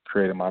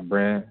 creating my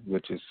brand,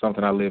 which is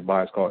something I live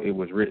by. It's called It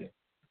Was Written.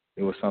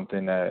 It was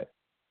something that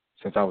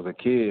since I was a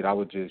kid, I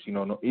would just,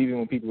 even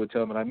when people would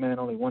tell me like, man,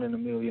 only 1 in a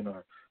million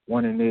or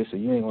 1 in this or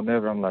you ain't gonna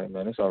never, I'm like,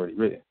 man, it's already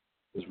written.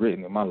 It's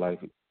written in my life.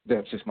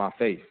 That's just my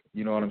faith.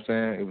 You know what I'm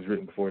saying? It was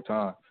written before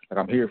time. Like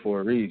I'm here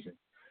for a reason.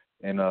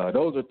 And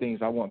those are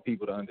things I want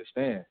people to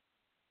understand.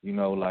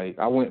 Like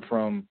I went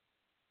from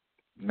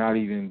not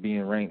even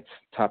being ranked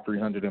top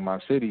 300 in my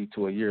city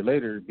to a year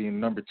later being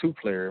number 2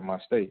 player in my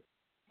state,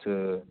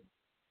 to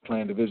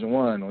playing Division I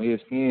on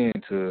ESPN,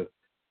 to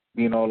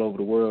being all over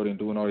the world and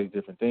doing all these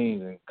different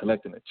things and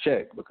collecting a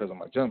check because of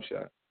my jump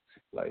shot.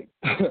 Like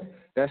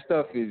that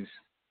stuff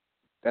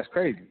that's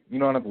crazy.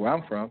 Where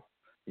I'm from.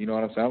 You know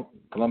what I'm saying? I'm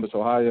Columbus,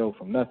 Ohio,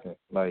 from nothing.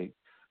 Like,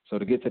 so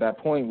to get to that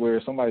point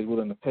where somebody's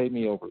willing to pay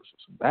me over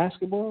some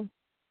basketball,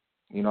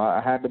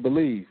 I had to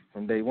believe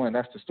from day one.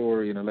 That's the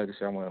story and the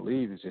legacy I want to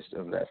leave, is just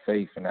of that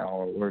faith and that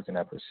hard work and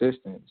that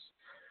persistence.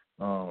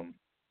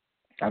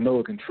 I know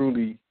it can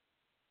truly,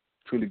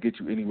 truly get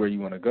you anywhere you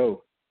want to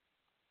go,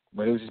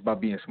 but it was just about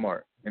being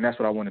smart. And that's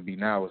what I want to be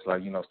now, is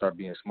like, start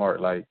being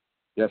smart. Like,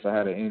 yes, I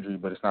had an injury,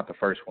 but it's not the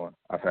first one.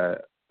 I've had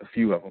a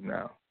few of them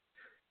now.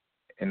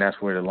 And that's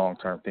where the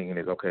long-term thinking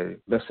is, okay,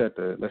 let's set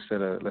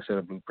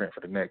a blueprint for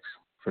the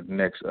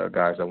next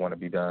guys that want to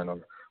be done or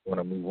want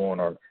to move on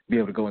or be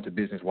able to go into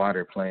business while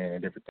they're playing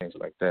and different things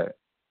like that.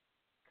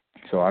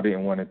 So I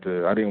didn't want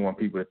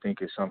people to think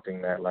it's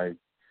something that like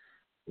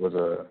was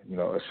a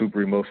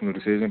super emotional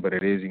decision, but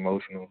it is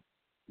emotional.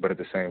 But at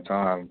the same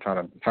time,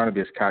 trying to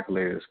be as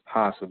calculated as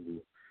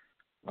possible,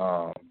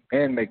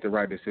 and make the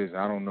right decision.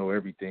 I don't know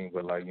everything,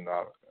 but I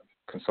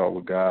consult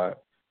with God,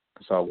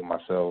 consult with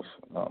myself,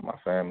 my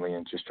family,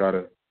 and just try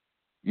to,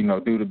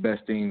 do the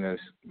best thing that's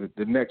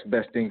the next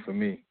best thing for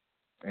me.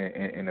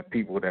 And the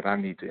people that I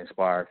need to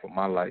inspire for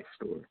my life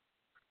story.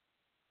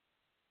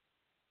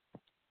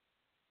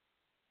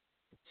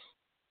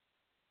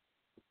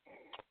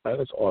 That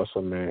is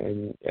awesome,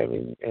 man.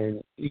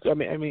 And you're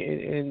gonna.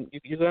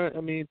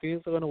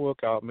 Things are gonna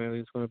work out, man.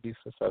 It's gonna be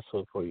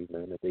successful for you,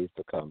 man. The days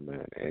to come,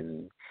 man.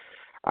 And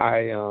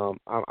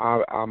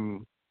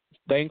I'm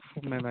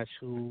thankful, man, that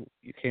you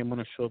came on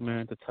the show,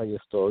 man, to tell your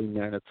story,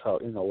 man, to tell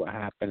what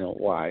happened and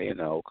why,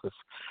 because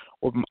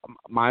with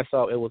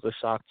myself, it was a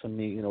shock to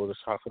me, it was a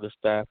shock to the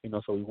staff,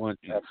 so we want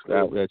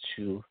that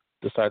you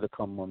decided to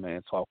come on, man,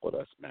 and talk with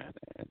us, man,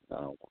 and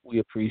we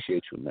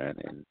appreciate you, man.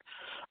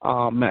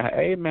 And man,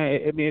 hey, man,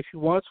 if you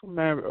want to,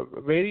 man,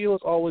 radio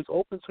is always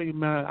open to you,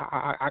 man.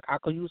 I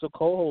could use a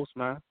co-host,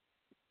 man.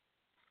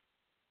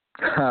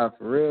 For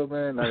real,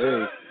 man. Like,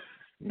 hey,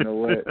 you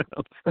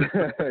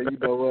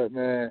know what,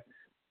 man.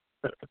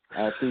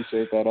 I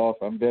appreciate that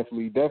offer. I'm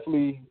definitely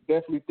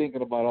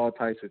thinking about all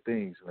types of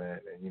things, man.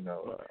 And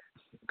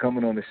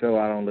coming on the show,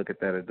 I don't look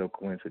at that as no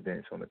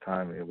coincidence on the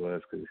timing it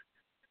was, because,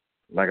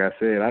 like I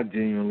said, I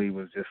genuinely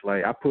was just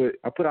like I put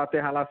out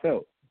there how I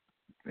felt,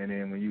 and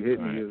then when you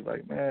hit me, it was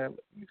like, man,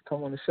 you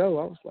come on the show.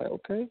 I was like,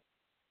 okay.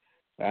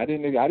 I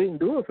didn't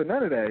do it for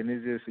none of that, and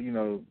it's just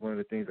one of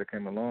the things that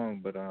came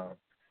along. But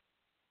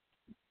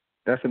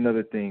that's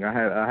another thing. I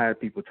had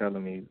people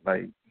telling me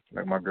like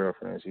my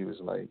girlfriend. She was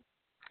like,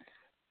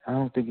 I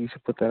don't think you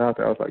should put that out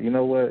there. I was like, you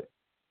know what?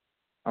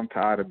 I'm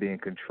tired of being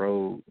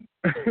controlled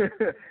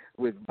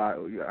with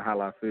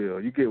how I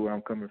feel. You get where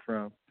I'm coming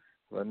from.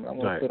 But I'm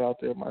going to put out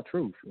there my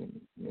truth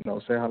and,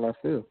 say how I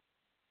feel.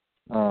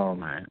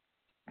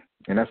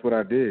 And that's what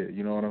I did.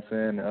 You know what I'm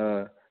saying?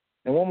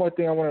 And one more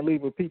thing I want to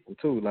leave with people,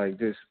 too, like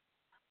just,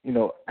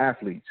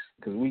 athletes,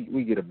 because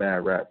we get a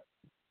bad rap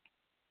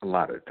a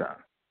lot of the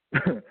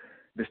time.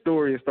 The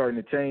story is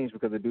starting to change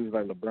because of dudes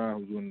like LeBron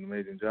who's doing an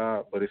amazing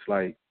job, but it's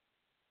like,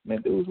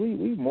 man, dudes, we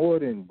more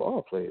than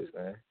ball players,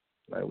 man.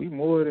 Like, we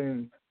more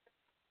than,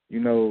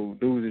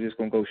 dudes are just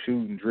going to go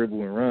shoot and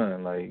dribble and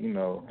run. Like,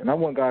 and I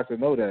want guys to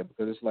know that,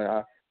 because it's like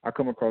I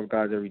come across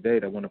guys every day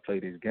that want to play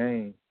this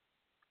game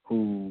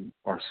who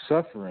are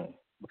suffering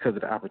because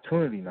of the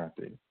opportunity not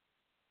there.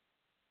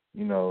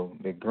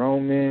 They're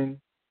grown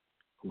men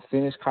who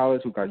finished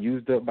college, who got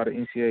used up by the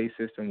NCAA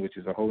system, which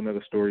is a whole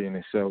nother story in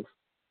itself.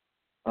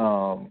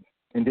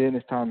 And then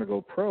it's time to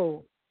go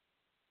pro,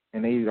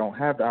 and they don't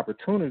have the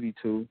opportunity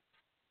to,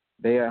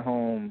 they at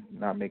home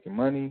not making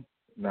money,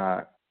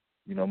 not,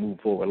 moving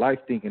forward with life,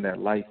 thinking that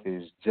life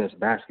is just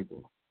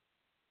basketball.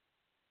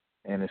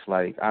 And it's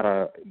like, out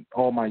of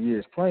all my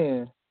years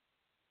playing,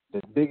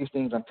 the biggest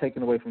things I'm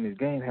taking away from this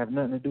game have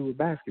nothing to do with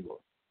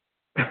basketball.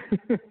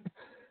 And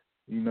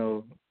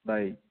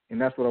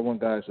that's what I want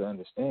guys to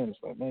understand. It's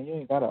like, man, you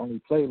ain't got to only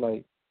play.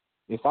 Like,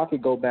 if I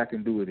could go back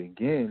and do it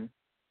again,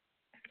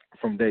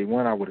 from day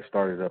one, I would have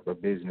started up a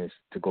business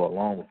to go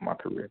along with my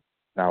career.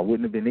 Now, it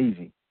wouldn't have been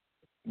easy,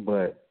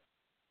 but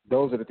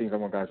those are the things I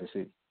want guys to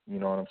see. You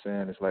know what I'm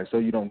saying? It's like, so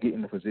you don't get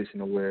in the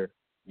position of where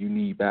you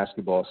need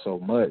basketball so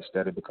much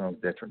that it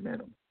becomes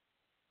detrimental.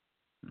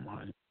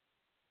 Right.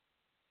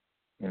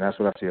 And that's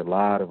what I see a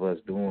lot of us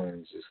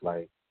doing. It's just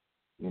like,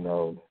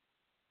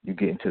 you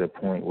getting to the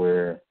point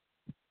where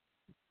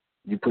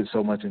you put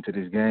so much into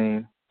this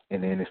game,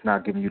 and then it's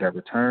not giving you that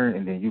return,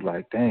 and then you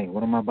like, dang,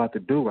 what am I about to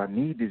do? I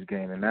need this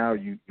game, and now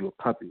you're a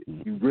puppet.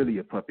 You really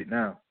a puppet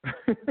now.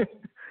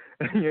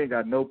 You ain't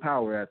got no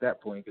power at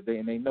that point, because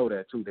they know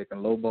that too. They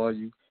can lowball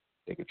you.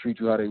 They can treat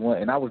you how they want,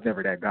 and I was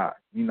never that guy.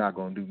 You're not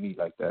going to do me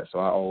like that, so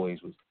I always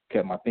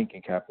kept my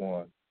thinking cap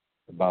on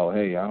about,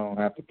 hey, I don't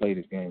have to play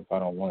this game if I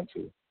don't want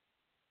to.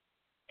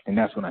 And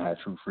that's when I had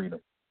true freedom.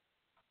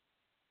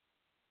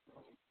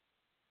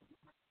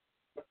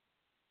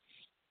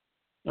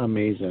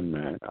 Amazing,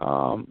 man.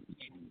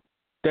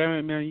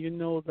 Darren, man, you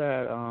know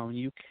that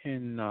you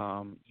can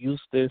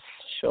use this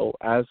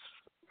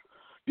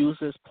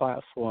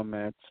platform,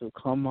 man, to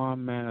come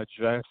on, man,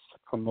 address,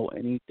 promote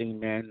anything,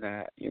 man,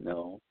 that you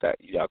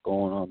got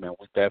going on, man.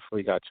 We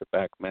definitely got your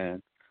back,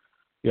 man.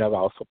 You have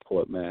our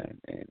support, man,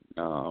 and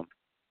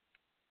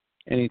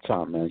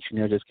anytime, man.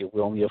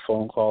 We're only a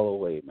phone call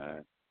away,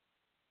 man.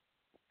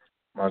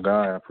 My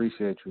God, I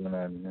appreciate you and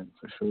that, man,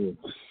 for sure.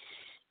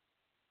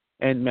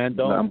 And man,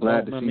 I'm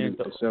glad to see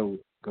the show.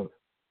 Go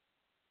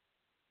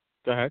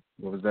ahead.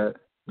 What was that?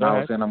 I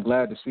was saying I'm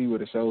glad to see where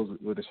the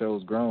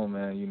show's grown,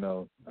 man.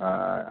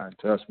 I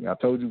trust me. I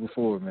told you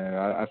before, man.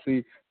 I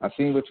seen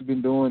what you've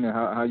been doing and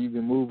how you've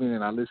been moving,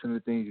 and I listen to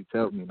the things you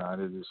tell me. Now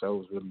the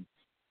show's really.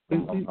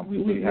 I'm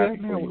really happy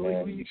for you,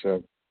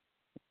 man.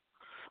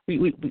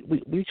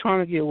 We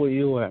trying to get where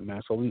you at,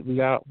 man. So we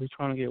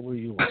trying to get where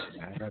you at,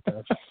 man.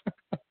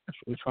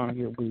 We trying to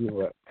get where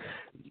you at.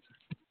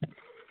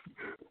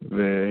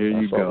 Man,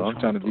 here you go. I'm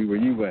trying to be where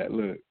you at.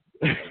 Look.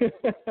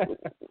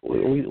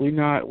 we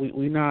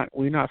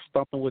not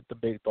stumping with the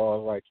big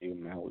dogs like you,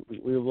 man.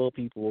 We're little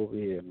people over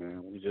here,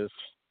 man. We just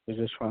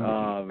trying to.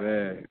 Oh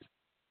man.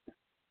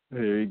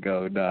 Here you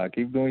go. Nah,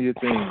 keep doing your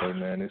thing, though,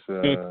 man. It's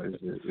a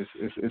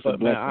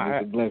blessing. Man,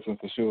 it's a blessing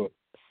for sure.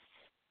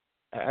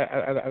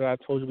 I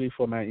told you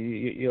before, man.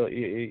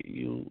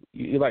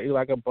 You're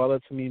like a brother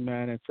to me,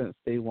 man. And since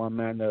day one,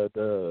 man,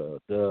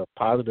 the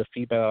positive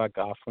feedback I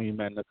got from you,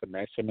 man, the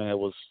connection, man, it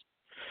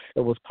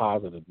was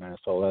positive, man.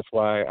 So that's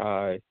why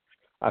I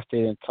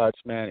stayed in touch,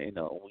 man.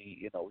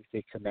 We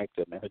stay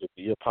connected, man.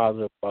 You're a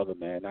positive brother,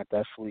 man. I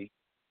definitely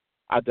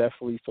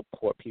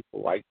support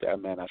people like that,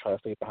 man. I try to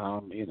stay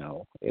behind,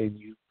 and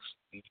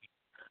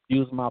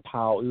use my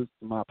power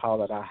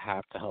that I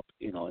have to help,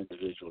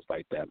 individuals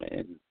like that, man.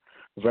 And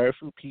very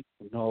few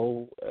people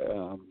know.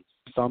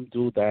 Some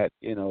do that,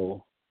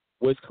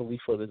 Wiz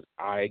Khalifa.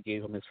 I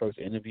gave him his first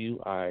interview.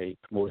 I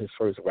promoted his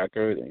first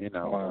record,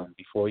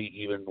 before he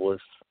even was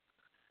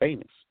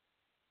famous.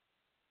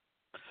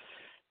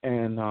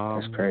 And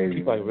that's crazy.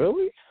 People like,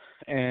 really?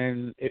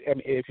 And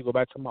if you go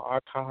back to my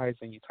archives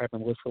and you type in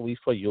Wiz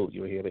Khalifa, you'll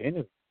hear the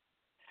interview.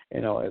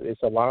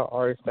 It's a lot of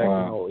artists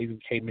that even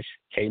K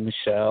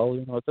Michelle.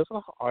 There's a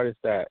lot of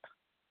artists that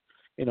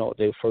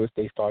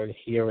they started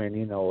hearing,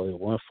 it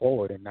went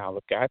forward, and now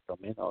look at them,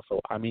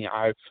 So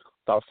I've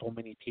saw so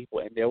many people,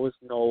 and there was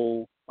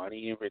no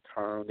money in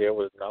return. There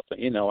was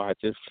nothing,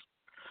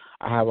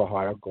 I have a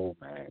heart of gold,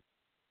 man.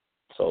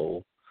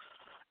 So,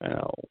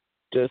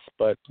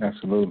 but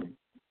absolutely,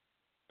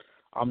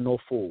 I'm no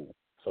fool.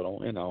 So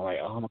don't, I'm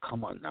gonna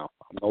come on now.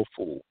 I'm no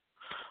fool,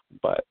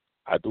 but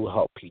I do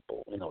help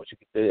people. As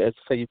I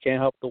say, you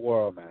can't help the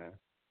world, man,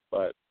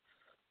 but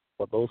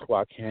for those who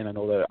I can, I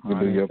know that you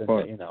do your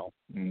part.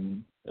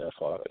 That's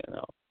all.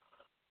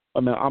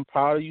 I'm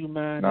proud of you,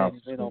 man. No,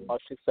 and my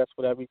success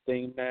with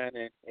everything, man.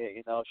 And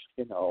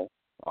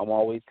I'm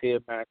always here,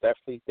 man.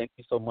 Definitely, thank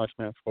you so much,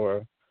 man,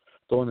 for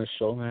doing the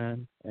show,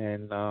 man.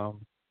 And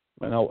I'll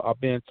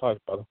be in touch,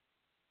 brother.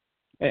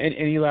 And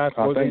any last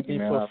words?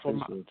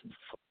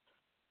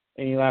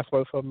 Any last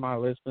words for my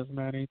listeners,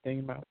 man?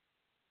 Anything, man?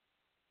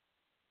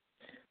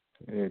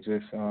 Yeah,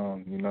 just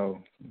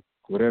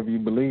whatever you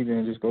believe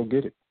in, just go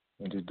get it.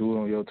 And just do it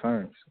on your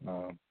terms.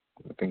 I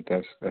think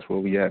that's where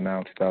we at now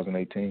in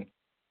 2018.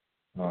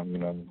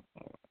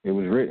 It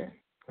was written.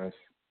 That's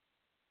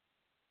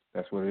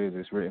what it is.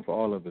 It's written for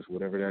all of us.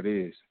 Whatever that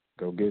is,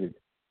 go get it.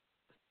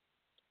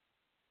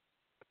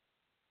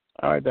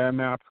 All right, Dan,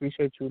 man. I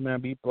appreciate you, man.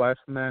 Be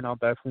blessed, man. I'll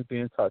definitely be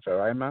in touch. All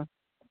right, man.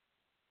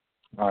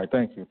 All right,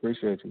 thank you.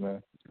 Appreciate you,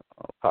 man.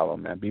 No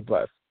problem, man. Be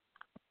blessed.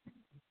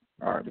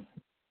 All right.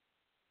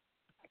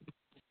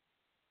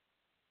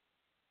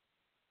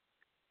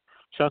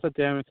 Shout out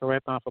to Darian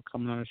Cartharn for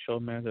coming on the show,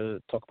 man,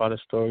 to talk about his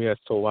story as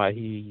to why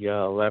he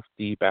left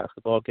the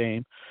basketball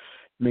game.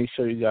 Make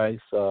sure you guys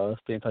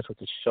stay in touch with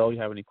the show. If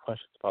you have any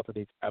questions about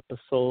today's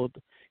episode,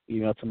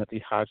 email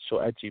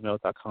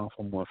timothyhotshow@gmail.com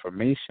for more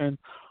information.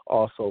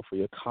 Also for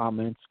your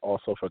comments,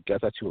 also for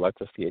guests that you would like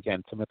to see.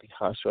 Again,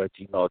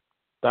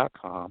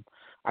 timothyhotshow@gmail.com.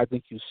 I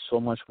thank you so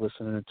much for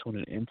listening and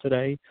tuning in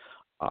today.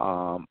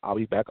 I'll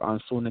be back on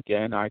soon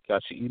again. I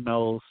got your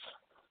emails,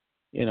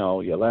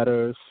 your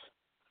letters,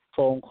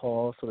 phone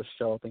calls to the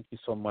show. Thank you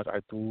so much. I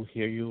do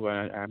hear you,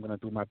 and I'm going to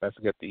do my best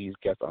to get these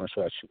guests on the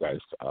show that you guys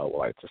would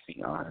like to see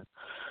on.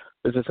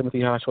 This is Timothy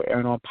Hot Show,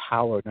 airing on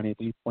Power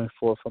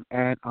 93.4 from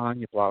and on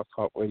your Blog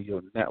Talk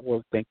Radio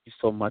Network. Thank you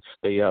so much.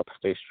 Stay up,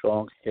 stay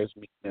strong. Here's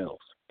Meek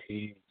Mills.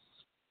 Peace.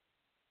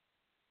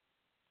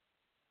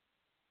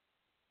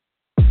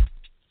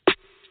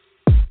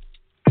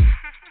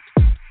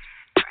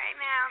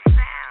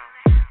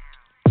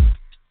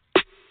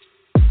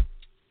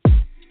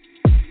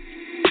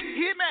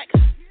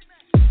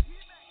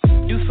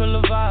 You feel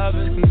the vibe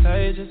is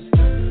contagious.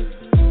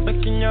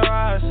 Look in your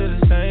eyes, it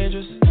is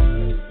dangerous.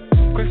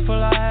 Grateful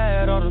I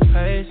had all the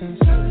patience.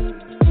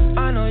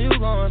 I know you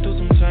going through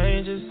some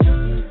changes.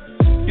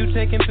 You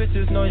taking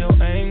pictures, know your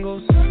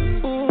angles.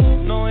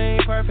 Ooh, no, we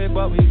ain't perfect,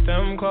 but we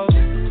them close.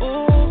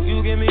 Ooh,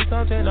 you give me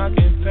something I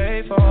can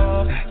pay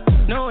for.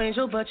 No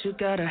angel, but you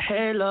got a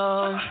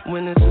halo.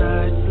 When it's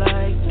nights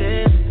like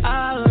this,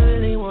 I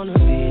really wanna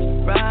be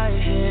right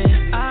here.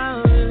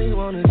 I really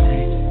wanna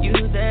take you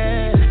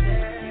there.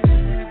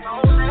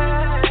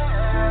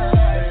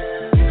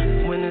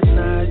 When it's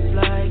nights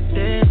like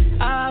this,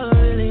 I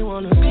really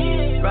wanna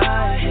be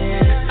right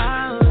here.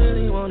 I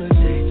really wanna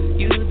take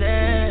you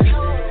there.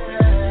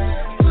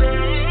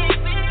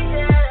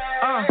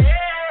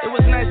 It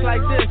was nights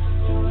like this,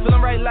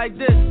 feeling right like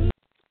this.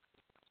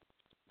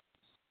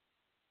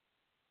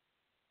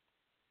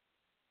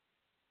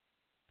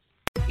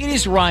 It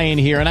is Ryan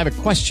here, and I have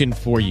a question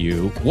for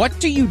you. What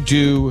do you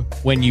do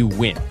when you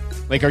win?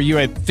 Like, are you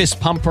a fist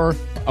pumper,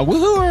 a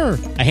woo-hooer,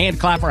 a hand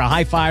clapper, a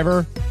high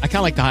fiver? I kind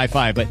of like the high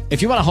five, but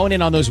if you want to hone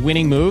in on those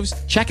winning moves,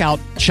 check out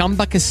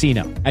Chumba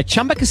Casino. At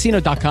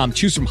ChumbaCasino.com,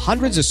 choose from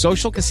hundreds of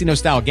social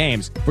casino-style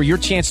games for your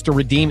chance to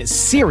redeem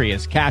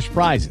serious cash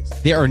prizes.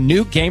 There are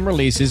new game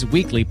releases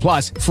weekly,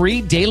 plus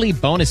free daily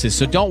bonuses,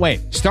 so don't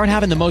wait. Start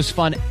having the most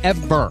fun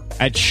ever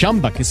at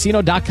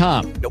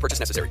ChumbaCasino.com. No purchase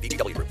necessary.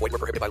 VGW Group. Void where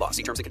prohibited by law.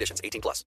 See terms and conditions. 18+.